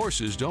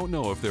 Horses don't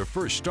know if their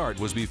first start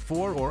was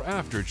before or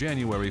after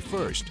January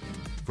 1st.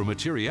 For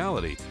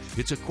Materiality,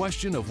 it's a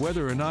question of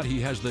whether or not he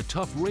has the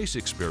tough race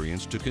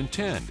experience to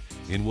contend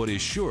in what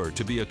is sure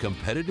to be a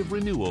competitive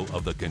renewal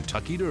of the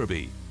Kentucky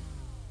Derby.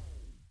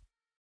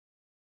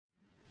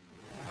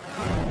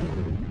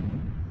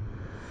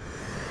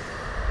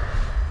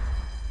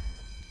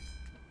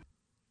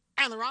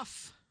 And they're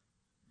off.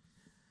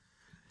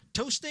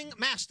 Toasting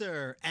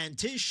Master and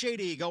Tiz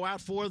Shady go out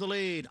for the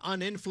lead,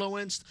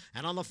 uninfluenced,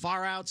 and on the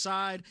far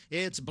outside,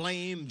 it's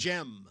Blame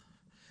Jim.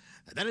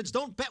 Then it's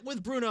Don't Bet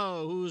with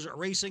Bruno, who's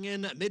racing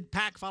in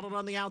mid-pack, followed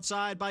on the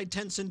outside by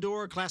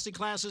Tensendor. Classy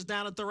Classes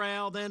down at the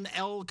rail, then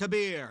El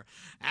Kabir.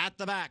 At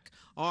the back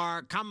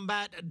are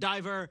Combat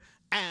Diver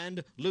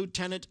and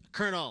Lieutenant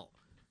Colonel.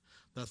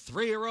 The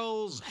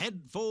 3-year-olds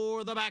head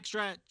for the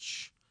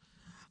backstretch.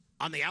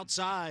 On the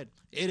outside,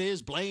 it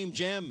is Blame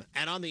Jim,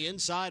 and on the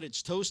inside,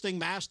 it's Toasting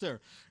Master.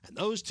 And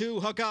those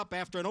two hook up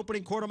after an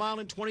opening quarter mile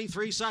in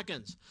 23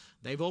 seconds.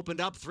 They've opened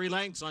up 3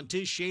 lengths on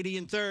Tiz Shady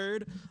in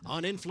 3rd.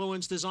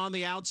 Uninfluenced is on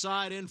the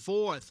outside in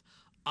 4th.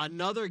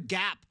 Another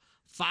gap,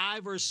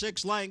 5 or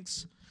 6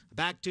 lengths.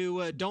 Back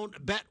to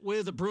Don't Bet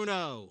with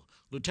Bruno.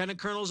 Lieutenant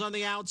Colonel's on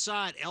the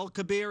outside. El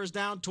Kabir is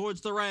down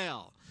towards the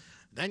rail.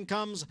 Then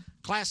comes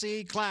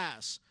Classy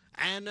Class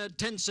and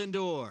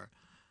Tensendor.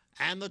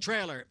 And the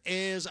trailer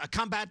is a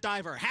Combat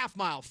Diver, half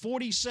mile,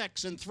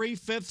 46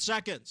 3/5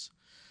 seconds.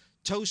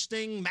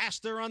 Toasting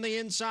Master on the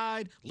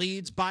inside,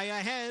 leads by a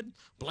head.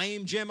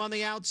 Blame Jim on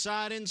the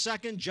outside in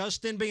 2nd,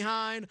 just in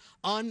behind.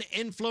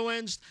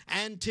 Uninfluenced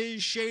and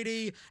Tiz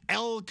Shady.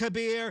 El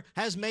Kabir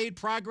has made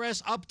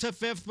progress up to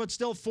 5th, but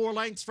still 4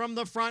 lengths from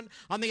the front.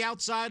 On the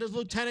outside is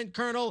Lieutenant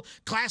Colonel.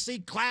 Classy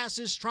Class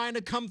is trying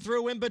to come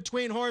through in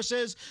between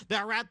horses.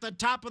 They're at the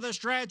top of the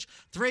stretch,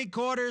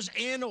 3/4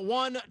 in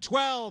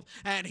 1:12.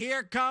 And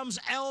here comes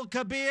El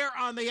Kabir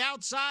on the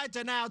outside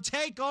to now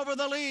take over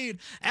the lead.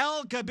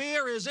 El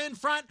Kabir is in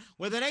front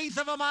with 1/8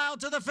 of a mile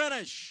to the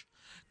finish.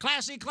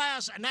 Classy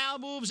Class now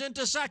moves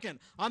into 2nd.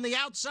 On the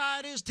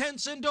outside is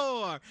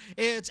Tensendor.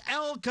 It's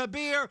El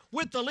Kabir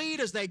with the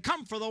lead as they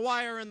come for the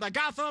wire in the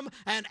Gotham,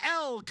 and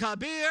El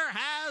Kabir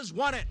has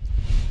won it.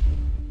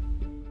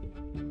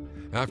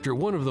 After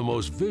one of the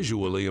most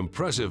visually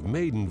impressive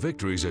maiden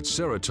victories at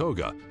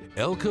Saratoga,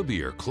 El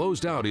Kabir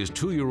closed out his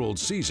 2-year-old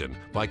season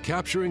by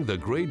capturing the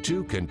Grade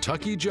 2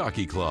 Kentucky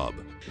Jockey Club.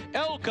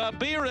 El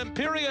Kabir,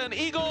 Imperia, and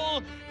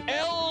Eagle.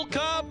 El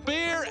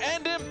Kabir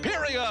and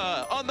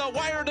Imperia on the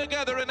wire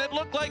together, and it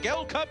looked like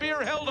El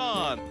Kabir held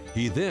on.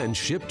 He then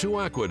shipped to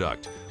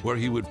Aqueduct, where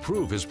he would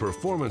prove his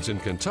performance in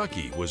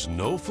Kentucky was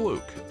no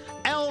fluke.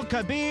 El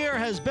Kabir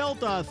has built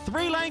a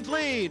 3-length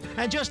lead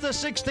and just the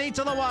 16th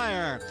of the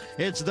wire.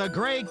 It's the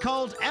gray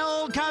colt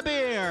El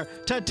Kabir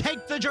to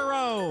take the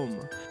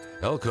Jerome.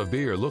 El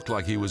Kabir looked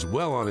like he was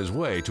well on his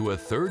way to a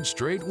 3rd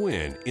straight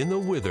win in the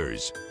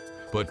Withers.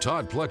 But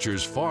Todd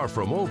Pletcher's Far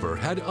From Over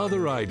had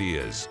other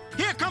ideas.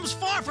 Here comes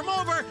Far From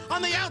Over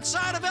on the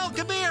outside of El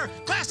Kabir.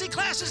 Classy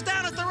Class is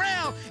down at the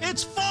rail.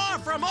 It's Far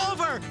From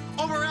Over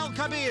over El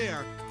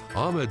Kabir.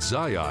 Ahmed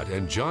Zayat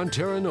and John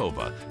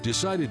Terranova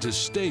decided to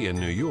stay in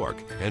New York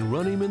and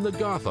run him in the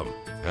Gotham,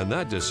 and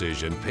that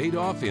decision paid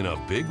off in a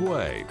big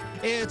way.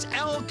 It's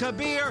El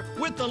Kabir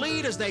with the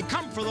lead as they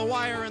come for the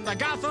wire in the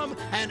Gotham,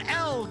 and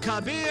El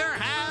Kabir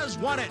has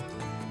won it.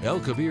 El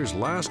Kabir's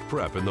last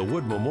prep in the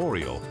Wood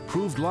Memorial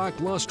proved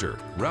lackluster,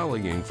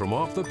 rallying from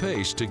off the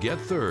pace to get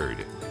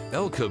third.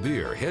 El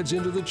Kabir heads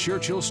into the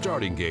Churchill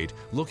starting gate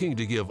looking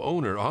to give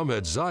owner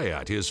Ahmed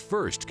Zayat his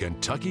first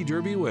Kentucky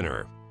Derby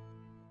winner.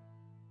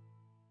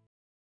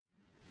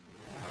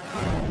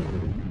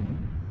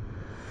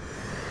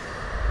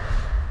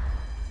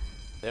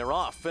 They're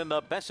off in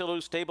the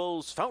Bessilou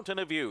Stables Fountain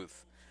of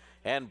Youth.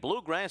 And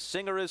Bluegrass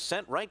Singer is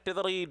sent right to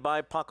the lead by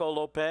Paco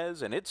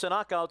Lopez, and It's a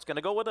Knockout's going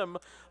to go with him.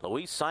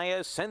 Luis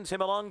Saez sends him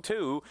along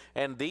too,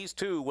 and these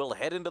two will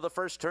head into the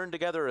first turn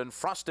together, and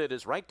Frosted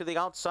is right to the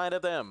outside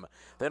of them.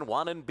 Then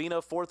Juan and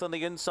Bina fourth on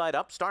the inside.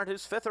 Upstart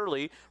is fifth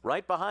early,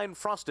 right behind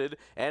Frosted,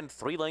 and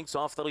 3 lengths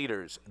off the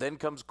leaders. Then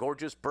comes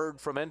Gorgeous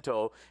Bird from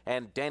Ento,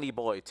 and Danny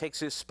Boy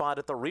takes his spot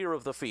at the rear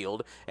of the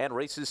field and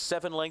races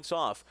 7 lengths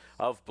off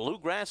of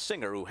Bluegrass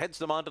Singer, who heads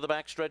them onto the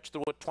backstretch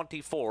through a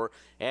 24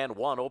 and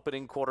 1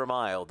 opening quarter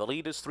mile. The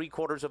lead is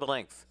 3/4 of a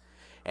length.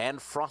 And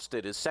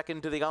Frosted is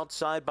second to the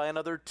outside by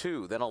another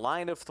 2, then a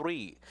line of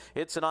 3.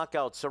 It's a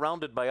Knockout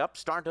surrounded by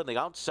Upstart on the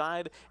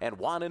outside and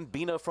Juan and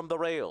Bina from the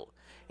rail.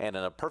 And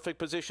in a perfect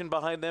position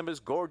behind them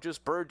is Gorgeous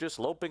Burgess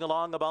loping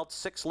along about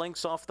 6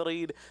 lengths off the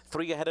lead,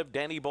 3 ahead of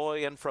Danny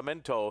Boy and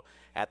Fremento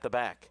at the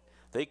back.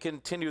 They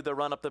continue the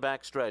run up the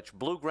backstretch.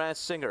 Bluegrass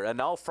Singer, and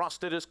now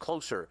Frosted is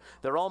closer.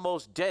 They're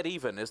almost dead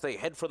even as they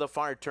head for the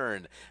far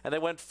turn. And they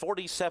went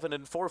 47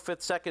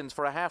 4/5 seconds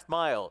for a half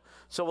mile.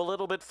 So a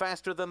little bit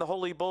faster than the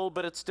Holy Bull,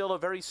 but it's still a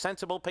very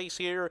sensible pace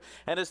here.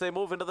 And as they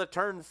move into the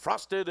turn,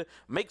 Frosted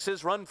makes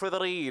his run for the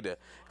lead.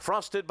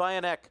 Frosted by a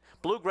neck.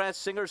 Bluegrass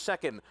Singer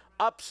second.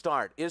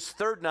 Upstart is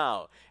third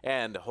now,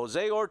 and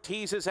Jose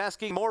Ortiz is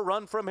asking more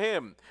run from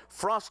him.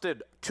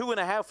 Frosted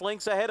 2.5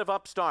 lengths ahead of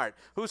Upstart,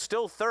 who's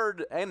still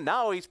third, and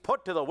now he's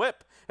put to the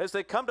whip as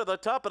they come to the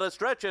top of the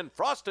stretch, and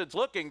Frosted's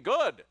looking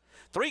good.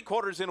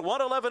 3/4 in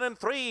 1:11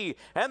 3,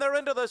 and they're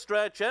into the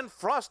stretch, and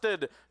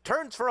Frosted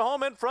turns for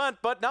home in front,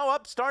 but now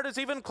Upstart is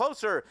even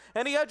closer,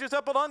 and he edges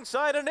up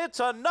alongside, and It's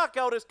a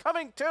Knockout is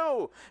coming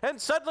too,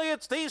 and suddenly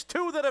it's these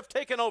two that have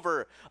taken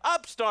over.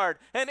 Upstart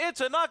and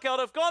It's a Knockout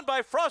have gone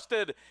by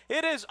Frosted.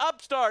 It is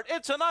Upstart.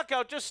 It's a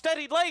Knockout just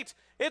steadied late.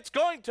 It's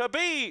going to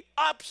be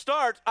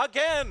Upstart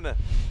again.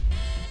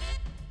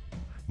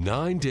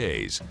 9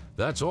 days.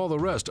 That's all the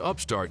rest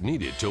Upstart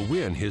needed to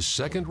win his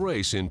second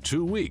race in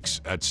 2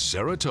 weeks at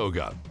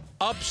Saratoga.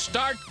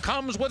 Upstart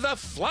comes with a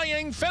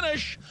flying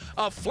finish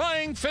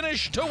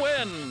to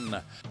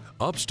win.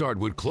 Upstart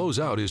would close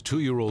out his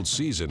 2-year-old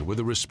season with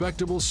a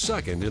respectable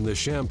second in the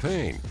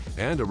Champagne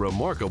and a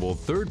remarkable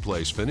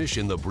third-place finish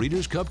in the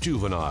Breeders' Cup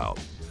Juvenile.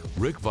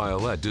 Rick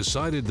Violette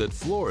decided that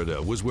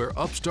Florida was where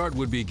Upstart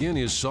would begin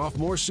his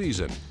sophomore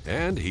season,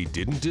 and he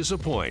didn't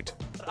disappoint.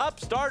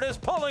 Upstart is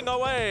pulling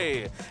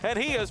away, and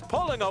he is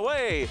pulling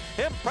away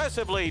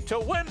impressively to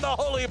win the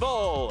Holy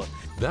Bull.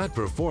 That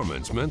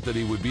performance meant that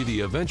he would be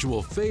the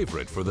eventual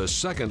favorite for the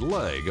second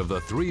leg of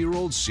the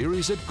 3-year-old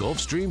series at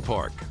Gulfstream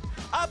Park.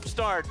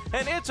 Upstart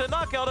and It's a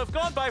Knockout have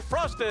gone by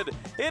Frosted.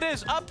 It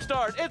is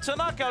Upstart. It's a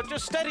Knockout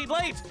just steadied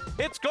late.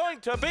 It's going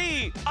to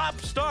be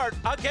Upstart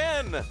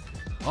again.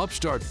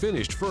 Upstart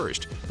finished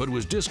first, but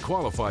was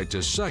disqualified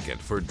to second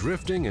for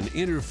drifting and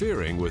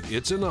interfering with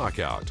It's a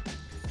Knockout.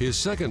 His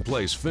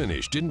second-place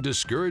finish didn't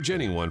discourage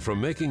anyone from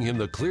making him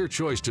the clear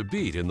choice to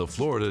beat in the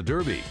Florida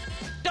Derby.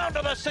 Down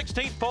to the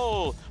 16th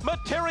pole.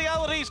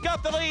 Materiality's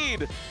got the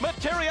lead.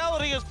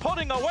 Materiality is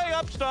putting away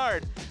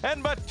Upstart,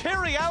 and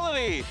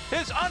Materiality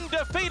is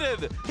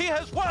undefeated. He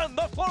has won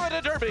the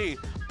Florida Derby.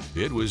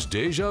 It was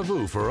deja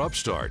vu for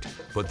Upstart,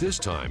 but this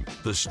time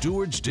the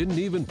stewards didn't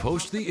even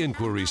post the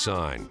inquiry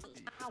sign.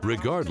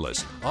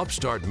 Regardless,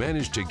 Upstart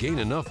managed to gain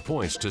enough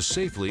points to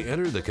safely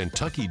enter the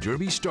Kentucky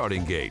Derby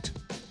starting gate.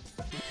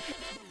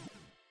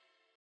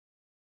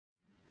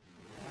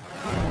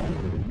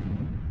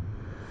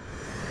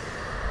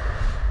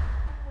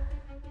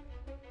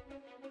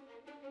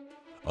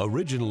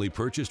 Originally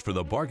purchased for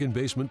the bargain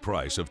basement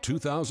price of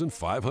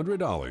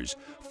 $2,500,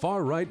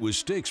 Far Right was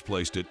stakes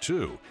placed at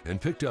 2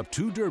 and picked up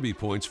 2 Derby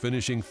points,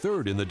 finishing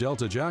third in the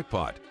Delta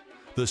jackpot.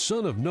 The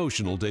son of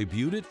Notional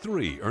debuted at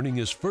 3, earning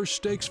his first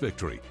stakes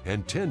victory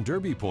and 10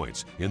 Derby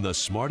points in the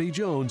Smarty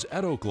Jones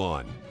at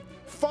Oaklawn.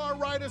 Far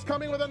Right is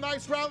coming with a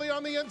nice rally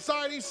on the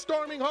inside. He's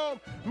storming home.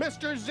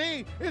 Mr.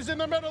 Z is in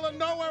the middle of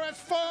nowhere as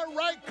Far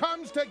Right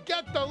comes to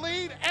get the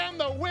lead and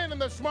the win in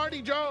the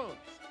Smarty Jones.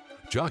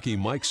 Jockey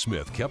Mike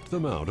Smith kept the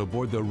mount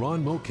aboard the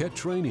Ron Moquette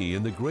trainee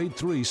in the Grade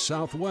 3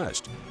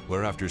 Southwest,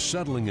 where after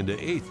settling into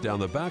 8th down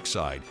the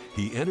backside,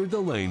 he entered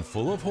the lane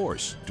full of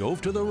horse,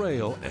 dove to the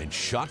rail, and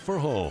shot for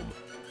home.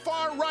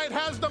 Far Right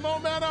has the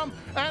momentum,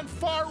 and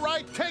Far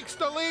Right takes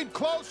the lead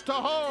close to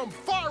home.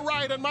 Far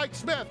Right and Mike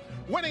Smith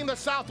winning the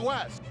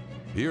Southwest.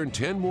 He earned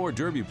 10 more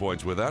Derby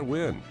points with that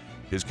win.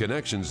 His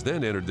connections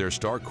then entered their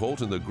star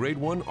colt in the Grade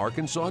 1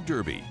 Arkansas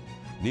Derby.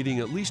 Needing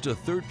at least a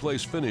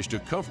third-place finish to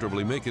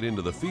comfortably make it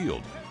into the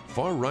field,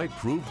 Far Right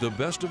proved the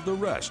best of the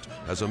rest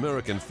as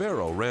American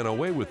Pharoah ran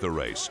away with the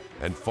race,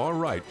 and Far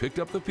Right picked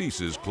up the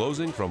pieces,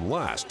 closing from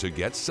last to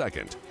get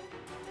second.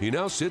 He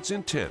now sits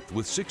in 10th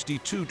with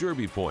 62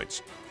 Derby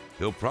points.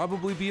 he'll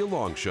probably be a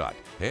long shot,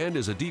 and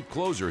as a deep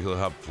closer, he'll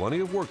have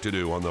plenty of work to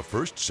do on the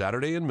first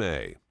Saturday in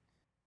May.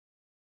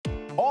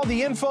 All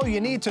the info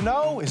you need to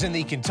know is in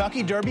the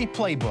Kentucky Derby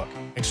Playbook.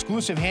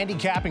 Exclusive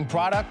handicapping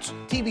products,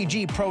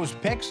 TVG Pros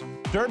picks,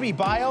 Derby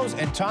bios,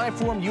 and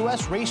time-form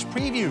U.S. race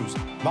previews.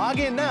 Log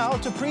in now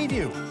to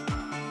preview.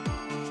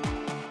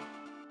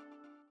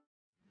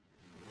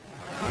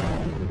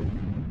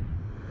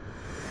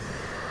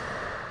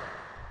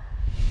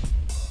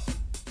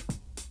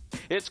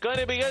 It's going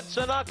to be It's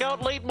a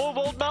Knockout late move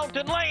Old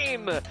Mountain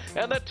Lane,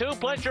 and the two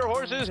pleasure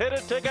horses hit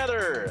it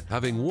together.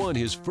 Having won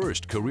his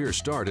first career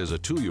start as a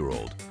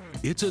 2-year-old,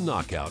 It's a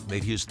Knockout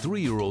made his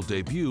 3-year-old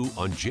debut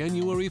on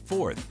January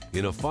 4th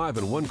in a 5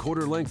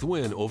 1/4 length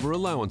win over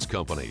Allowance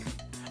Company.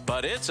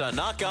 But It's a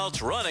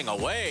Knockout's running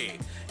away.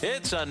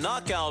 It's a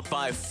Knockout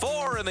by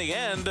 4 in the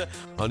end.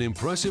 An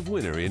impressive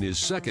winner in his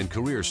second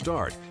career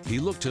start, he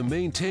looked to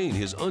maintain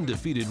his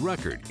undefeated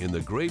record in the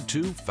Grade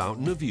 2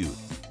 Fountain of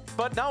Youth.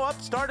 But now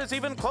Upstart is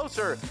even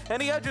closer,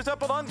 and he edges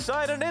up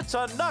alongside, and It's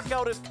a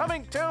Knockout is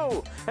coming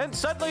too. And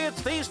suddenly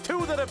it's these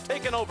two that have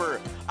taken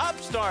over.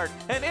 Upstart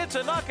and It's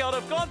a Knockout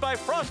have gone by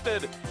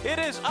Frosted. It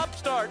is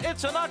Upstart.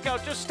 It's a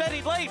Knockout just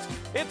steadied late.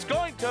 It's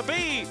going to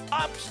be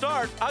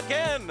Upstart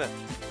again.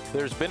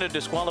 There's been a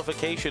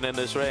disqualification in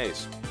this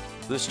race.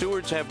 The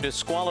stewards have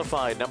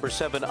disqualified number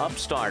 7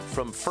 Upstart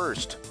from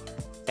first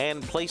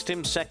and placed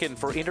him second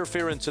for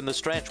interference in the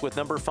stretch with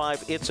number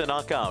 5 It's a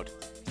Knockout.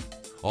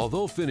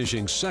 Although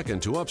finishing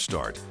second to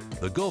Upstart,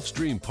 the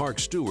Gulfstream Park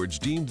stewards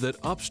deemed that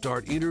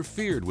Upstart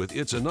interfered with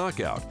It's a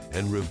Knockout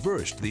and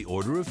reversed the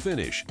order of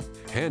finish,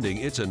 handing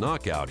It's a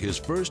Knockout his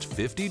first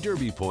 50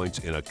 Derby points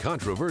in a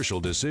controversial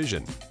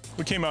decision.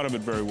 We came out of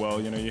it very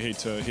well. You know, you hate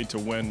to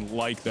win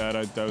like that.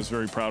 I was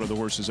very proud of the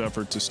horse's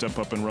effort to step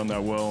up and run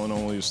that well in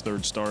only his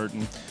third start.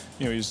 And,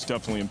 you know, he's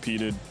definitely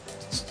impeded.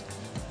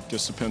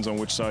 Just depends on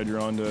which side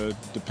you're on to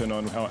depend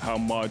on how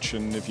much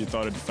and if you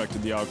thought it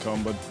affected the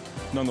outcome. But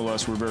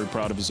nonetheless, we're very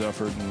proud of his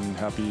effort and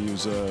happy he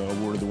was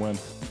awarded the win.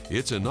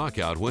 It's a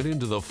Knockout went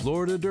into the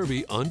Florida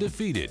Derby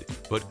undefeated,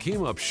 but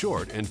came up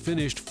short and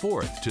finished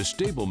 4th to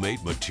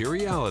stablemate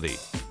Materiality.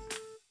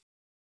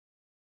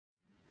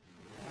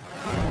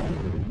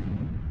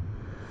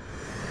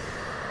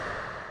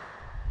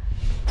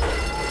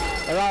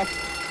 They're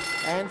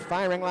off, and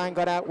Firing Line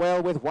got out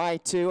well with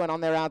Y2, and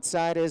on their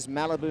outside is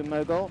Malibu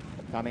Mogul.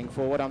 Coming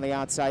forward on the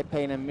outside,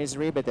 Pain and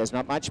Misery, but there's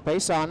not much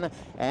pace on.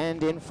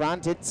 And in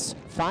front, it's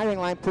Firing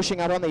Line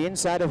pushing out on the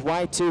inside of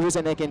Y2, who's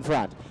a neck in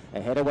front.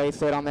 Ahead away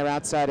third on their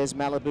outside is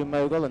Malibu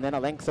Mogul, and then a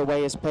length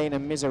away is Pain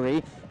and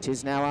Misery.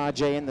 'Tis Now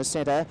RJ in the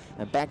center,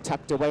 and back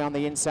tucked away on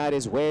the inside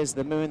is Where's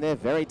the Moon. They're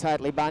very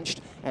tightly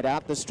bunched, and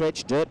out the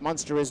stretch, Dirt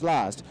Monster is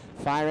last.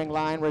 Firing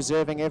Line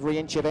reserving every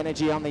inch of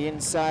energy on the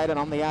inside, and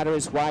on the outer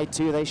is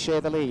Y2. They share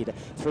the lead.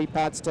 3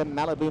 parts to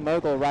Malibu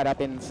Mogul right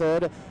up in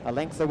third. A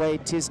length away,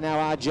 'Tis Now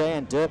RJ,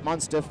 and Dirt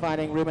Monster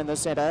finding room in the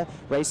center.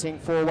 Racing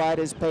 4 wide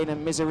is Pain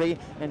and Misery,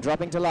 and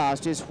dropping to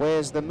last is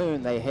Where's the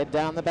Moon. They head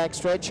down the back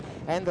stretch,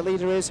 and the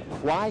leader is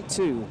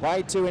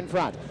Y2 in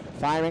front.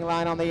 Firing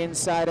Line on the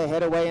inside,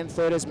 ahead away in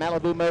third is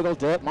Malibu Mogul.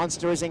 Dirt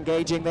Monster is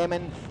engaging them,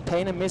 and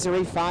Pain and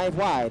Misery 5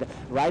 wide.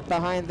 Right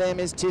behind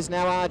them is 'Tis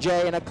Now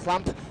RJ in a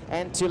clump,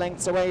 and 2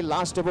 lengths away,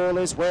 last of all,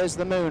 is Where's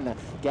the Moon.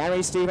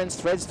 Gary Stevens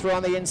threads through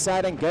on the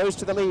inside and goes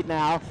to the lead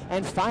now,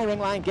 and Firing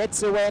Line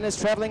gets away and is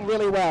traveling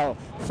really well.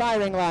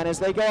 Firing Line as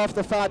they go off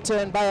the far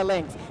turn by a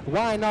length.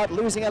 Why Not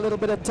losing a little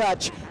bit of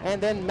touch, and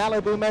then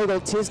Malibu Mogul,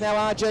 'Tis Now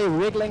RJ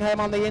wriggling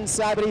home on the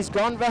inside, but he's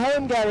gone for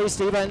home, Gary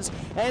Stevens,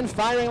 and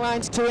Firing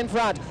Line's 2 in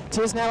front.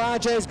 'Tis Now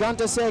RJ's gone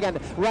to second.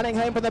 Running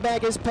home from the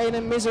back is Pain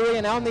and Misery,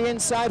 and on the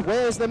inside,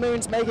 Where's the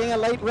Moon's making a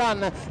late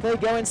run. They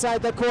go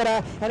inside the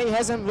quarter, and he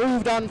hasn't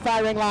moved on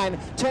Firing Line.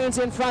 Turns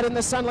in front in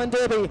the Sunland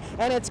Derby,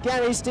 and it's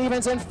Gary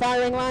Stevens and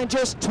Firing Line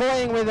just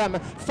toying with them.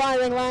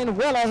 Firing Line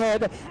well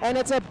ahead, and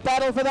it's a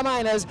battle for the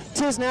minors.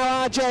 'Tis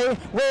Now RJ,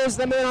 Where's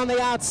the Moon on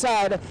the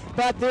outside,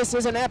 but this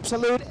is an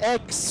absolute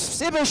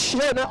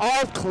exhibition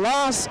of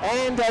class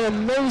and an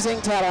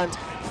amazing talent.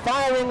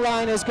 Firing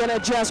Line is going to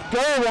just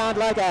go around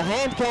like a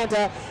hand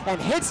canter and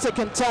heads to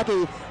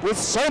Kentucky with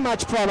so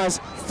much promise,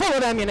 full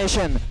of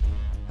ammunition.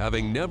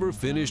 Having never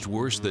finished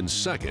worse than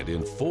second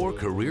in 4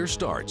 career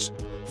starts,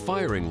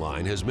 Firing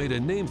Line has made a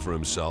name for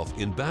himself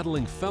in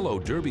battling fellow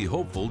Derby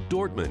hopeful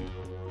Dortmund,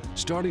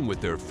 starting with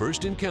their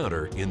first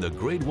encounter in the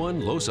Grade 1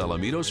 Los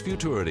Alamitos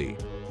Futurity.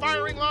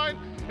 Firing Line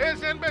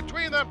is in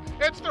between them.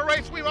 It's the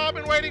race we've all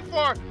been waiting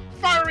for.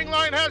 Firing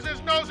Line has his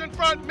nose in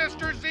front.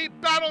 Mr. Z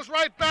battles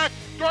right back.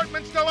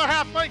 Dortmund still a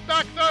half length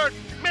back third.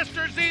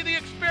 Mr. Z, the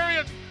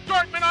experience.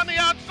 Dortmund on the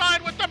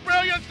outside with the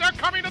brilliance. They're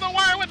coming to the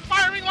wire with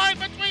Firing Line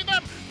between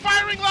them.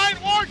 Firing Line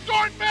or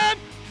Dortmund.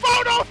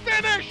 Photo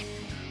finish.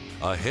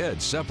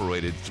 Ahead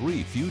separated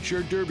 3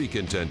 future Derby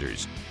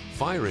contenders.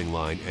 Firing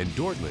Line and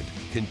Dortmund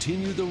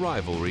continue the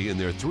rivalry in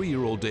their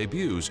 3-year-old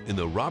debuts in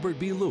the Robert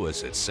B.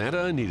 Lewis at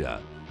Santa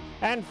Anita.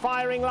 and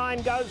Firing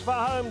Line goes for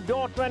home.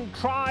 Dortmund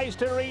tries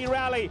to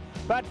re-rally,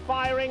 but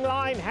Firing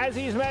Line has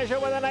his measure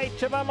with an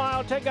eighth of a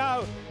mile to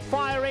go.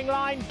 Firing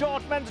Line,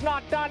 Dortmund's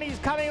not done, he's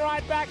coming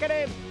right back at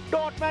him.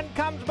 Dortmund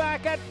comes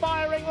back at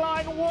Firing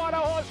Line. What a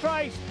horse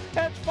race.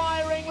 It's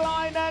Firing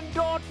Line and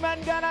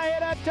Dortmund gonna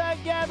hit it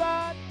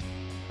together.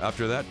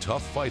 After that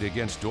tough fight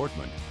against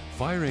Dortmund,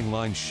 Firing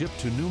Line shipped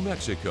to New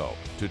Mexico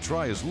to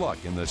try his luck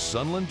in the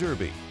Sunland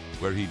Derby,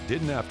 where he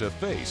didn't have to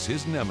face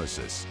his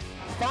nemesis.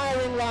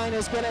 Firing Line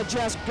is going to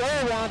just go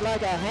around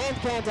like a hand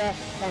canter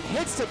and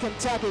hits to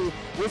Kentucky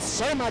with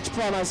so much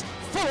promise,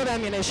 full of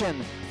ammunition.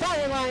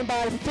 Firing Line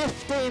by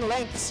 15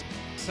 lengths.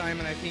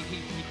 Simon, I think he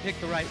picked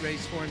the right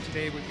race for him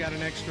today. We've got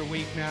an extra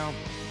week now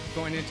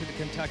going into the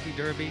Kentucky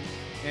Derby,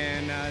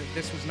 and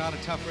this was not a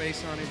tough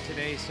race on him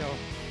today, so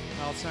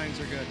all signs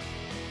are good.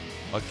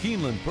 A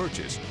Keeneland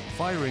purchase,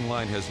 Firing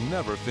Line has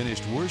never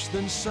finished worse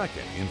than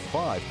second in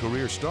 5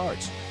 career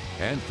starts.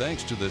 And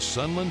thanks to the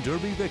Sunland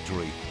Derby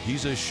victory,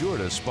 he's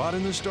assured a spot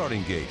in the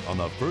starting gate on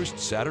the first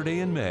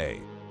Saturday in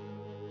May.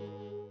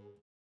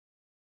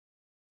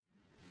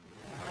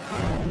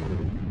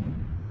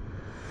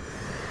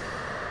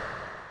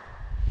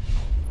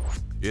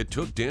 It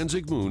took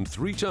Danzig Moon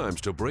 3 times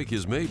to break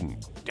his maiden.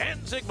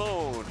 Danzig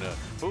Moon,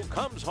 who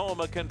comes home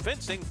a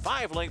convincing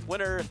 5-length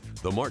winner.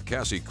 The Mark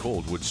Casse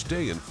Colt would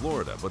stay in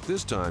Florida, but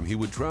this time he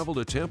would travel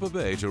to Tampa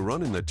Bay to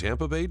run in the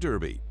Tampa Bay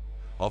Derby.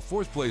 A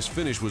 4th place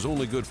finish was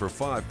only good for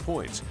 5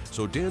 points,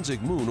 so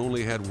Danzig Moon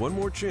only had one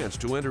more chance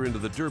to enter into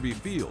the Derby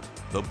field,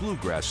 the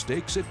Bluegrass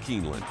Stakes at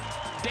Keeneland.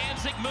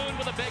 Danzig Moon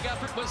with a big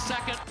effort was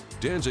second.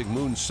 Danzig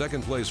Moon's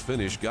 2nd place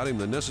finish got him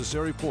the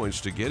necessary points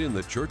to get in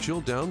the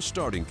Churchill Downs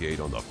starting gate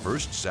on the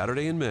first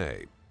Saturday in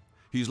May.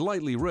 He's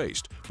lightly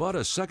raced, but a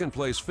 2nd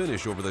place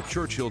finish over the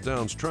Churchill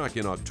Downs track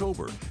in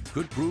October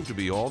could prove to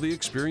be all the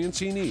experience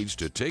he needs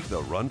to take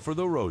the run for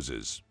the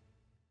roses.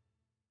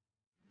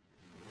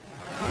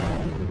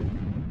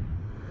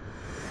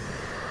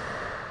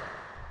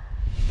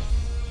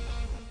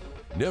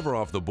 Never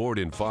off the board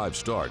in 5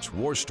 starts,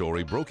 War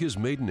Story broke his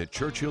maiden at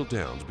Churchill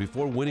Downs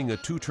before winning a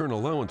 2-turn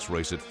allowance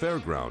race at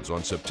Fairgrounds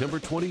on September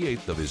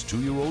 28th of his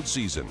 2-year-old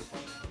season.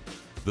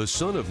 The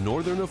son of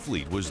Northern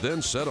Afleet was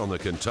then set on the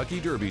Kentucky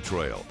Derby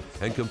trail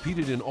and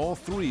competed in all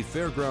 3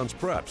 Fairgrounds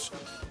preps.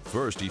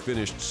 First, he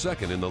finished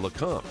 2nd in the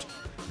LeCompte.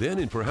 Then,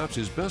 in perhaps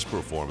his best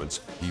performance,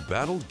 he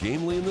battled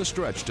gamely in the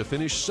stretch to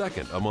finish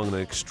 2nd among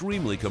an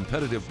extremely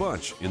competitive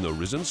bunch in the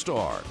Risen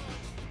Star.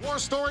 War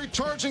Story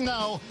charging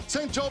now.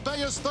 St. Joe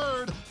Bay is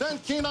 3rd, then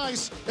Keen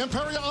Ice.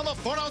 Imperia on the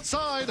far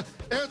outside.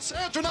 It's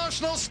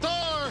International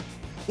Star.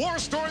 War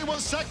Story was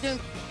 2nd.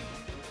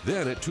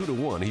 Then at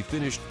 2-1, he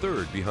finished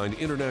 3rd behind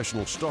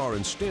International Star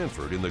and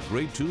Stanford in the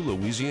Grade 2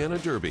 Louisiana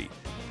Derby.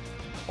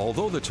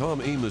 Although the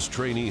Tom Amos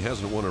trainee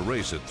hasn't won a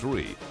race at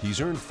 3, he's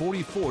earned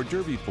 44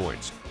 Derby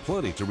points,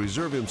 plenty to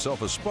reserve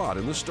himself a spot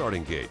in the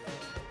starting gate.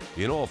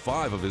 In all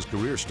 5 of his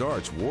career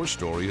starts, War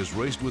Story has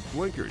raced with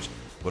blinkers,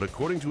 but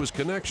according to his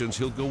connections,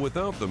 he'll go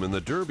without them in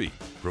the Derby,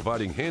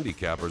 providing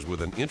handicappers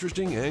with an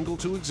interesting angle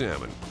to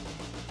examine.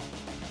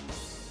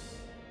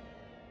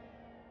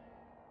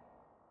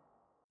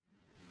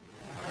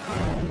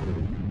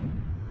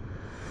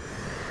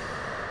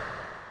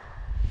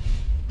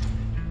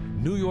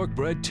 New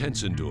York-bred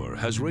Tensendur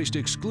has raced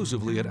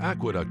exclusively at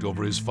Aqueduct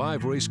over his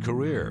 5-race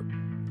career.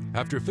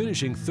 After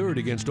finishing 3rd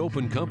against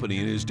Open Company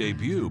in his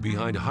debut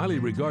behind highly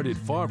regarded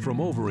Far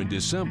From Over in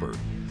December,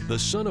 the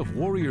son of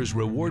Warrior's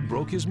Reward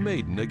broke his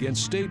maiden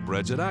against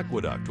Statebreds at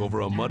Aqueduct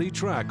over a muddy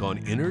track on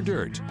inner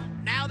dirt.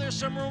 Now there's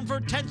some room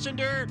for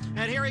Tensendur,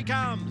 and here he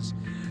comes.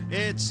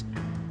 It's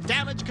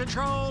Damage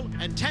Control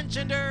and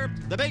Tensendur,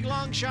 the big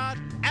long shot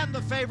and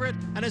the favorite,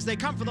 and as they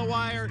come for the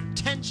wire,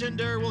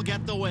 Tensendur will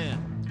get the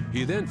win.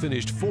 He then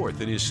finished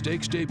 4th in his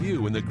stakes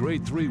debut in the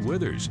Grade 3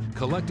 Withers,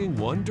 collecting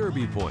 1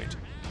 Derby point,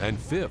 and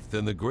 5th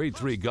in the Grade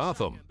 3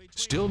 Gotham.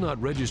 Still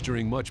not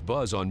registering much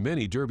buzz on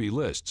many Derby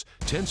lists,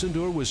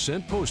 Tensendur was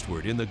sent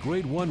postward in the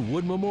Grade 1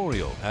 Wood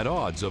Memorial at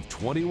odds of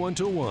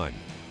 21-1.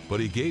 But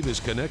he gave his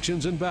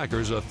connections and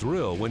backers a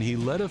thrill when he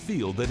led a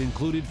field that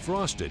included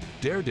Frosted,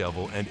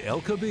 Daredevil, and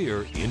El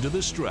Kabir into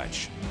the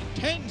stretch.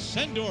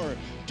 Tensendur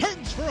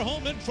turns for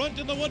home in front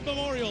in the Wood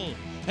Memorial,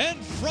 and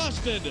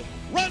Frosted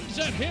runs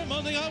at him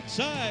on the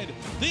outside.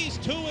 These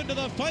 2 into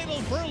the final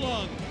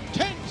furlong.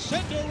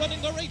 Tensendur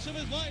running the race of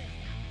his life.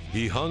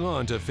 He hung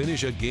on to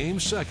finish a game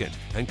 2nd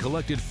and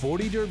collected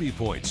 40 Derby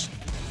points.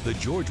 The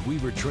George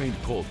Weaver-trained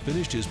colt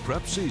finished his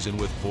prep season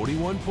with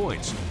 41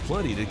 points,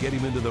 plenty to get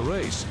him into the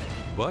race,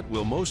 but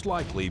will most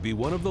likely be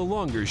one of the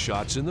longer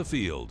shots in the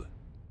field.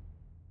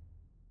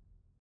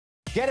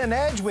 Get an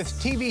edge with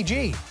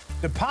TVG.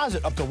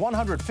 Deposit up to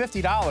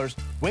 $150,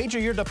 wager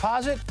your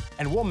deposit,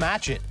 and we'll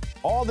match it.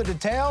 All the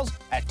details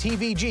at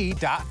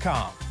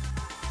tvg.com.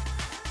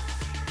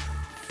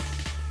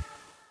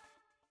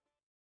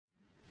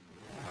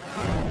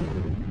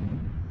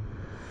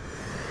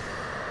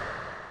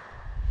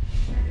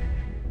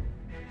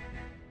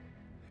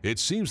 It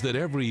seems that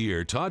every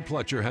year Todd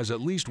Pletcher has at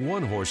least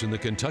one horse in the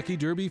Kentucky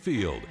Derby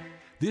field.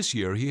 This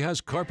year he has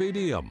Carpe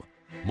Diem.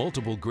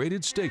 Multiple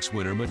graded stakes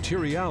winner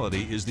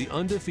Materiality is the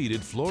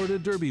undefeated Florida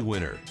Derby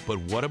winner. But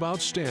what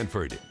about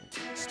Stanford?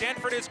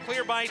 Stanford is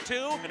clear by 2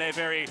 and a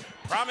very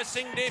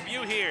promising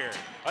debut here.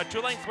 A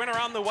 2-length winner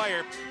on the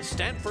wire.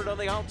 Stanford on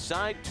the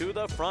outside to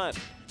the front.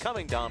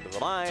 Coming down to the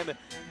line,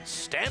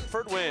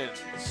 Stanford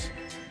wins.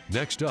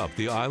 Next up,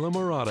 the Isla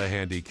Mirada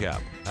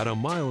handicap at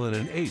 1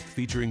 1/8 miles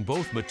featuring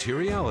both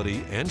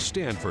Materiality and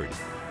Stanford.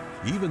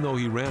 Even though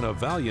he ran a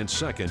valiant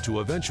second to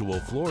eventual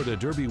Florida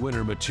Derby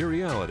winner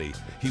Materiality,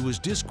 he was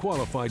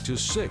disqualified to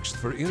 6th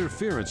for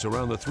interference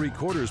around the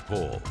 3/4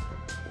 pole.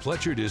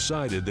 Pletcher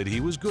decided that he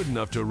was good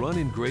enough to run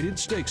in graded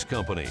stakes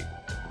company.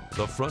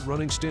 The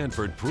front-running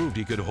Stanford proved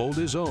he could hold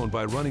his own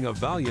by running a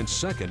valiant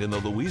second in the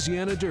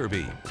Louisiana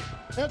Derby.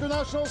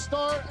 International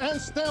Star and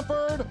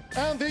Stanford,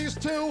 and these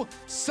two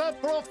set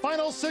for a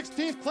final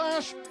 16th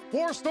clash.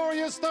 War Story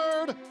is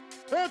third.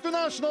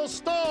 International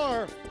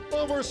Star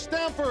over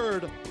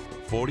Stanford.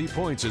 40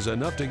 points is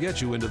enough to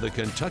get you into the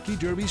Kentucky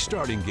Derby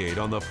starting gate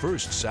on the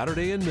first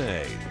Saturday in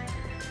May.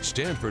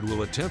 Stanford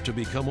will attempt to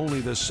become only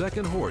the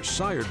second horse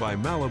sired by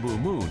Malibu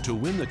Moon to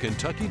win the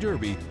Kentucky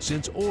Derby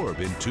since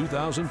Orb in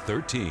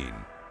 2013.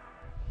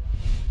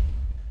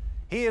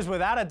 He is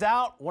without a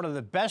doubt one of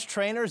the best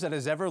trainers that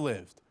has ever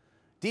lived.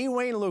 D.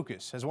 Wayne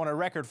Lukas has won a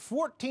record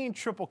 14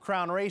 Triple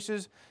Crown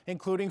races,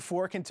 including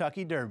 4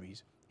 Kentucky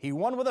Derbies. He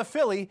won with a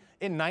filly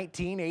in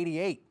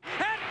 1988.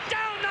 And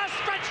down the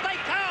stretch they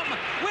come.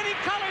 Winning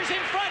colors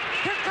in front.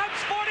 Here comes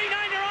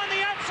 49er on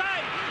the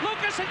outside.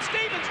 Lukas and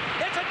Stevens.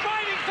 It's a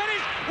driving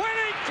finish.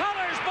 Winning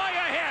colors by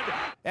a head.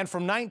 And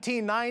from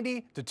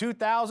 1990 to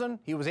 2000,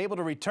 he was able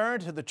to return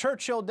to the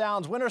Churchill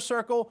Downs winner's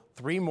circle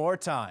 3 more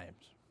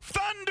times.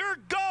 Thunder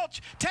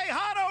Gulch,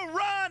 Tejano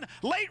run,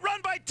 late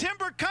run by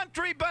Timber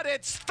Country, but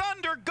it's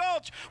Thunder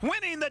Gulch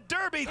winning the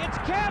Derby. It's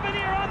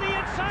Cavalier on the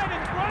inside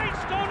and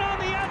Grindstone on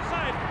the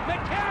outside.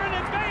 McCarran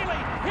and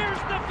Bailey,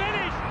 here's the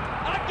finish.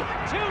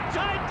 Too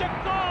tight to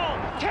call.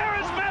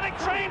 Charismatic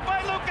trained by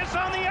Lukas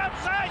on the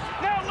outside.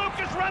 Now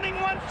Lukas running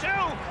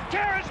 1-2.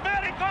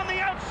 Charismatic on the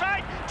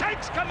outside,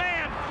 takes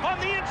command. On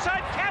the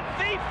inside, Cat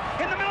Thief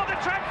in the middle of the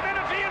track.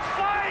 Menifee is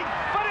flying,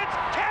 but it's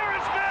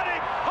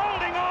Charismatic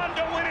holding on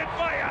to win it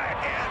by a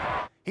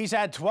head. He's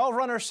had 12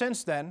 runners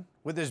since then,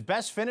 with his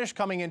best finish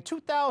coming in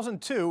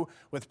 2002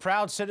 with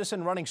Proud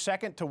Citizen running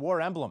second to War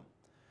Emblem.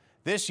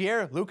 This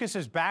year, Lukas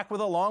is back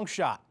with a long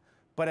shot,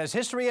 but as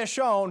history has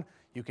shown,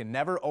 you can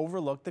never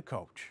overlook the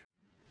coach.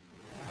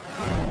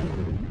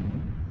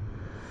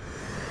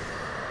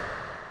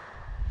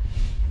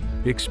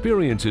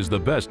 Experience is the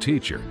best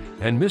teacher,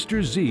 and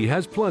Mr. Z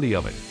has plenty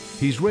of it.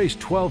 He's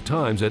raced 12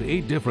 times at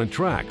 8 different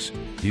tracks.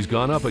 He's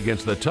gone up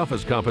against the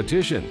toughest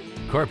competition: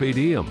 Carpe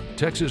Diem,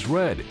 Texas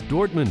Red,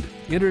 Dortmund,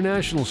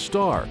 International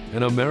Star,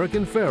 and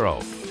American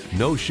Pharoah.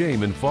 No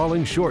shame in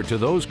falling short to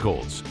those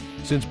colts.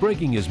 Since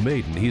breaking his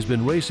maiden, he's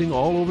been racing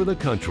all over the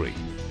country: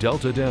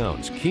 Delta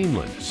Downs,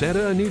 Keeneland,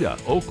 Santa Anita,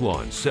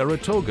 Oaklawn,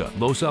 Saratoga,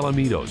 Los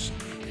Alamitos.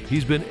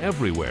 He's been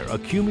everywhere,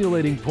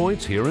 accumulating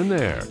points here and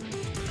there.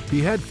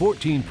 He had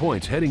 14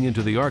 points heading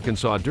into the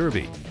Arkansas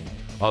Derby.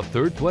 A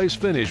third-place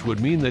finish would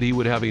mean that he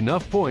would have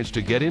enough points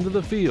to get into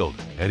the field,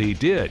 and he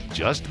did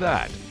just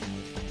that.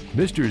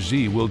 Mr.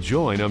 Z will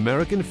join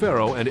American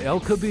Pharoah and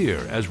El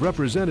Kabir as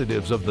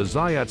representatives of the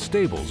Zayat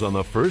stables on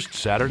the first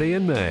Saturday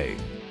in May.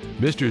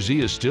 Mr. Z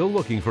is still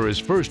looking for his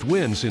first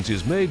win since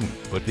his maiden,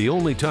 but the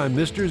only time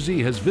Mr. Z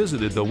has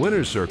visited the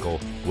winner's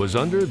circle was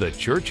under the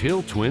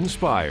Churchill Twin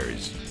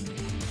Spires.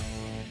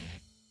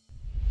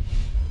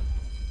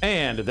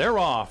 And they're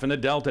off in the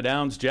Delta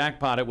Downs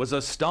jackpot. It was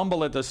a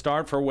stumble at the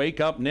start for Wake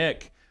Up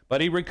Nick,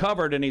 but he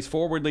recovered and he's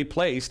forwardly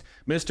placed.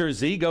 Mr.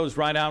 Z goes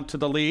right out to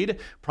the lead.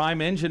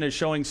 Prime Engine is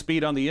showing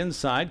speed on the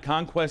inside.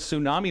 Conquest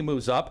Tsunami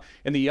moves up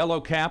in the yellow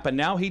cap, and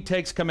now he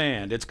takes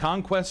command. It's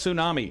Conquest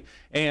Tsunami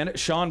and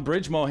Sean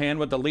Bridgemohan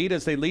with the lead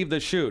as they leave the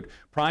chute.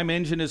 Prime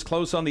Engine is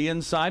close on the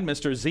inside.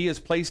 Mr. Z is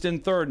placed in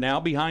third now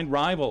behind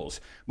Rivals.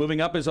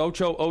 Moving up is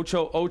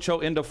Ocho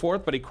into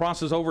fourth, but he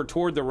crosses over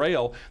toward the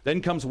rail.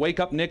 Then comes Wake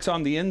Up Nick's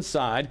on the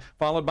inside,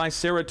 followed by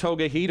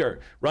Saratoga Heater.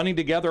 Running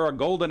together are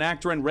Golden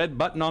Actor and Red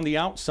Button on the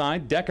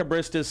outside.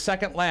 Decabrist is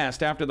second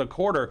last after the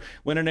quarter,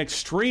 when an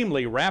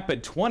extremely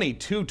rapid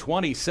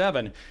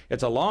 22-27.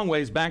 It's a long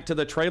ways back to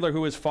the trailer,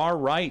 who is far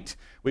right.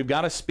 We've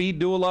got a speed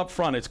duel up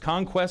front. It's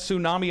Conquest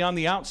Tsunami on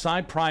the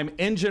outside, Prime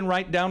Engine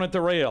right down at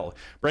the rail.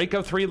 Break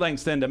of 3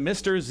 lengths then to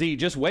Mr. Z,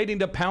 just waiting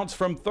to pounce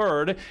from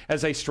third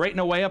as they straighten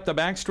away up the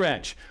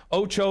backstretch.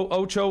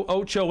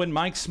 Ocho and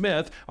Mike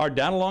Smith are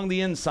down along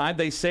the inside.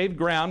 They saved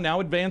ground, now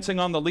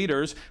advancing on the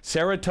leaders.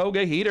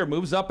 Saratoga Heater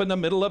moves up in the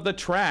middle of the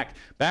track.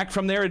 Back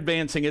from there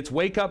advancing, it's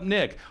Wake Up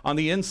Nick. On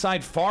the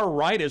inside, far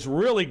right is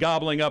really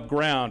gobbling up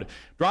ground.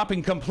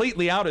 Dropping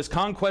completely out is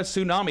Conquest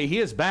Tsunami. He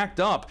is backed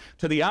up.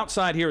 To the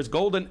outside here is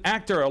Golden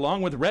Actor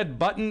along with Red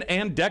Button,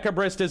 and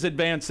Decabrist is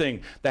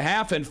advancing. The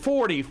half in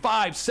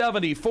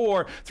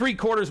 45.74,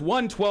 3/4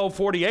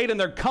 1:12.48, and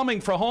they're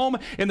coming for home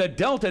in the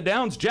Delta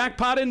Downs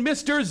jackpot, and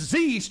Mr.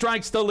 Z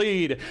strikes the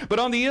lead. But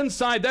on the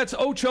inside, that's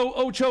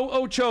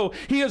Ocho.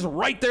 He is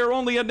right there,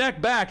 only a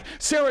neck back.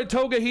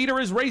 Saratoga Heater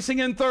is racing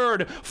in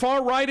third.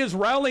 Far Right is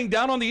rallying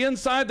down on the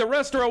inside. The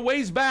rest are a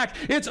ways back.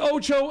 It's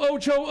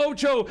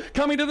Ocho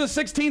coming to the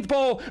 16th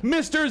pole.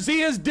 Mr.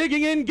 Z is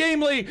digging in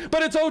gamely,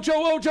 but it's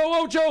Ocho.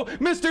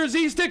 Mr.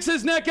 Z sticks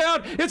his neck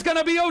out. It's going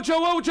to be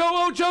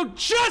Ocho,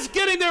 just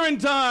getting there in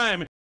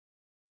time.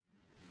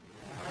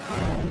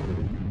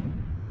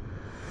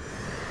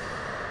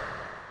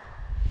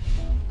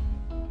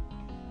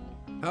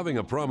 Having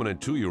a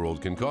prominent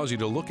 2-year-old can cause you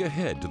to look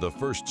ahead to the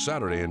first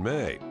Saturday in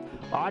May.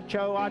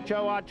 Ocho,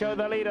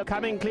 the leader,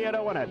 coming clear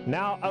to win it.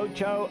 Now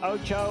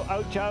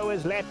Ocho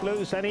is let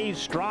loose and he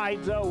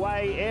strides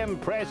away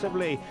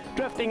impressively.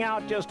 Drifting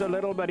out just a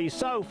little, but he's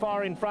so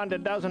far in front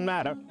it doesn't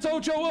matter. It's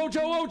Ocho.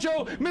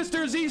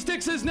 Mr. Z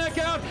sticks his neck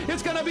out.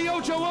 It's going to be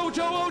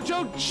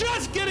Ocho,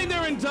 just getting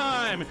there in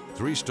time.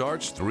 3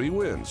 starts, 3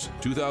 wins.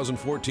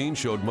 2014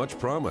 showed much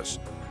promise,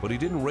 but he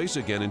didn't race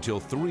again until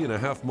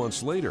 3.5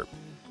 months later.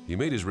 He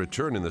made his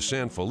return in the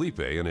San Felipe,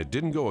 and it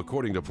didn't go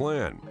according to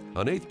plan.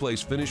 An 8th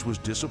place finish was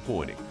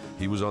disappointing.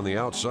 He was on the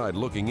outside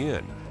looking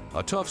in.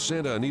 A tough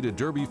Santa Anita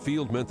Derby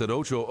field meant that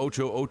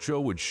Ocho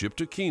would ship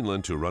to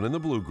Keeneland to run in the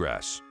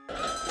Bluegrass.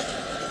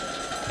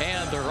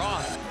 And they're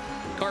off.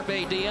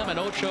 Carpe Diem and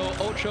Ocho,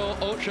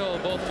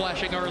 both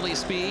flashing early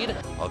speed.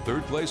 A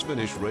 3rd place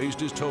finish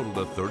raised his total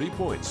to 30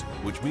 points,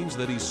 which means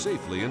that he's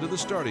safely into the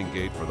starting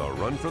gate for the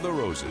Run for the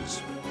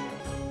Roses.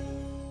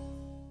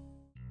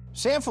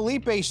 San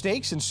Felipe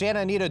Stakes and Santa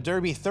Anita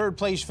Derby 3rd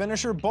place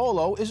finisher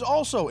Bolo is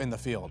also in the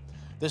field.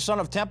 The son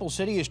of Temple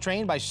City is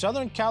trained by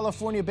Southern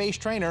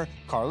California-based trainer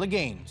Carla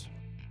Gaines.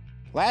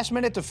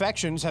 Last-minute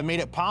defections have made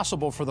it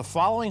possible for the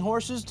following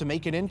horses to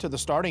make it into the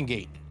starting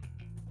gate.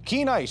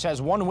 Keen Ice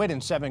has 1 win in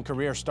 7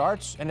 career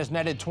starts and has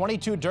netted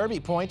 22 Derby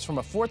points from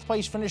a 4th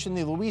place finish in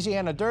the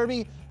Louisiana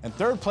Derby and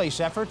 3rd place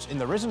efforts in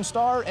the Risen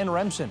Star and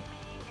Remsen.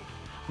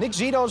 Nick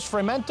Zito's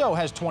Fremento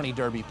has 20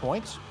 Derby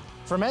points.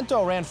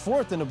 Fremento ran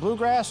 4th in the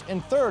Bluegrass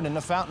and 3rd in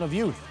the Fountain of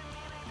Youth.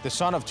 The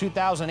son of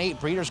 2008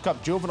 Breeders'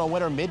 Cup Juvenile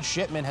winner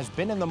Midshipman has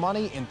been in the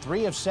money in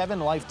 3 of 7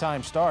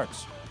 lifetime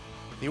starts.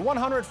 The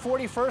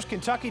 141st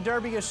Kentucky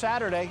Derby is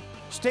Saturday.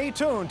 Stay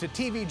tuned to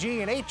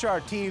TVG and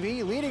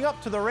HRTV leading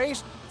up to the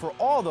race for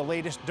all the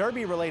latest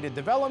Derby-related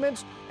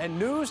developments and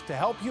news to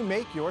help you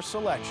make your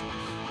selections.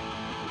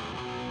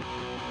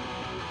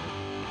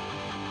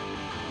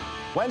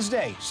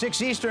 Wednesday,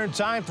 6 Eastern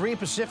Time, 3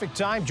 Pacific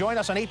Time. Join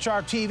us on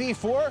HRTV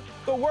for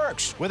The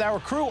Works with our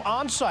crew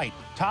on site.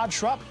 Todd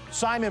Schrupp,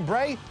 Simon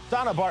Bray,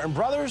 Donna Barton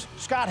Brothers,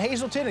 Scott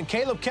Hazelton, and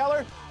Caleb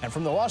Keller. And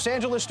from the Los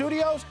Angeles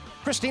studios,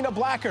 Christina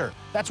Blacker.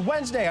 That's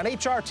Wednesday on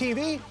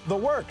HRTV, The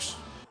Works.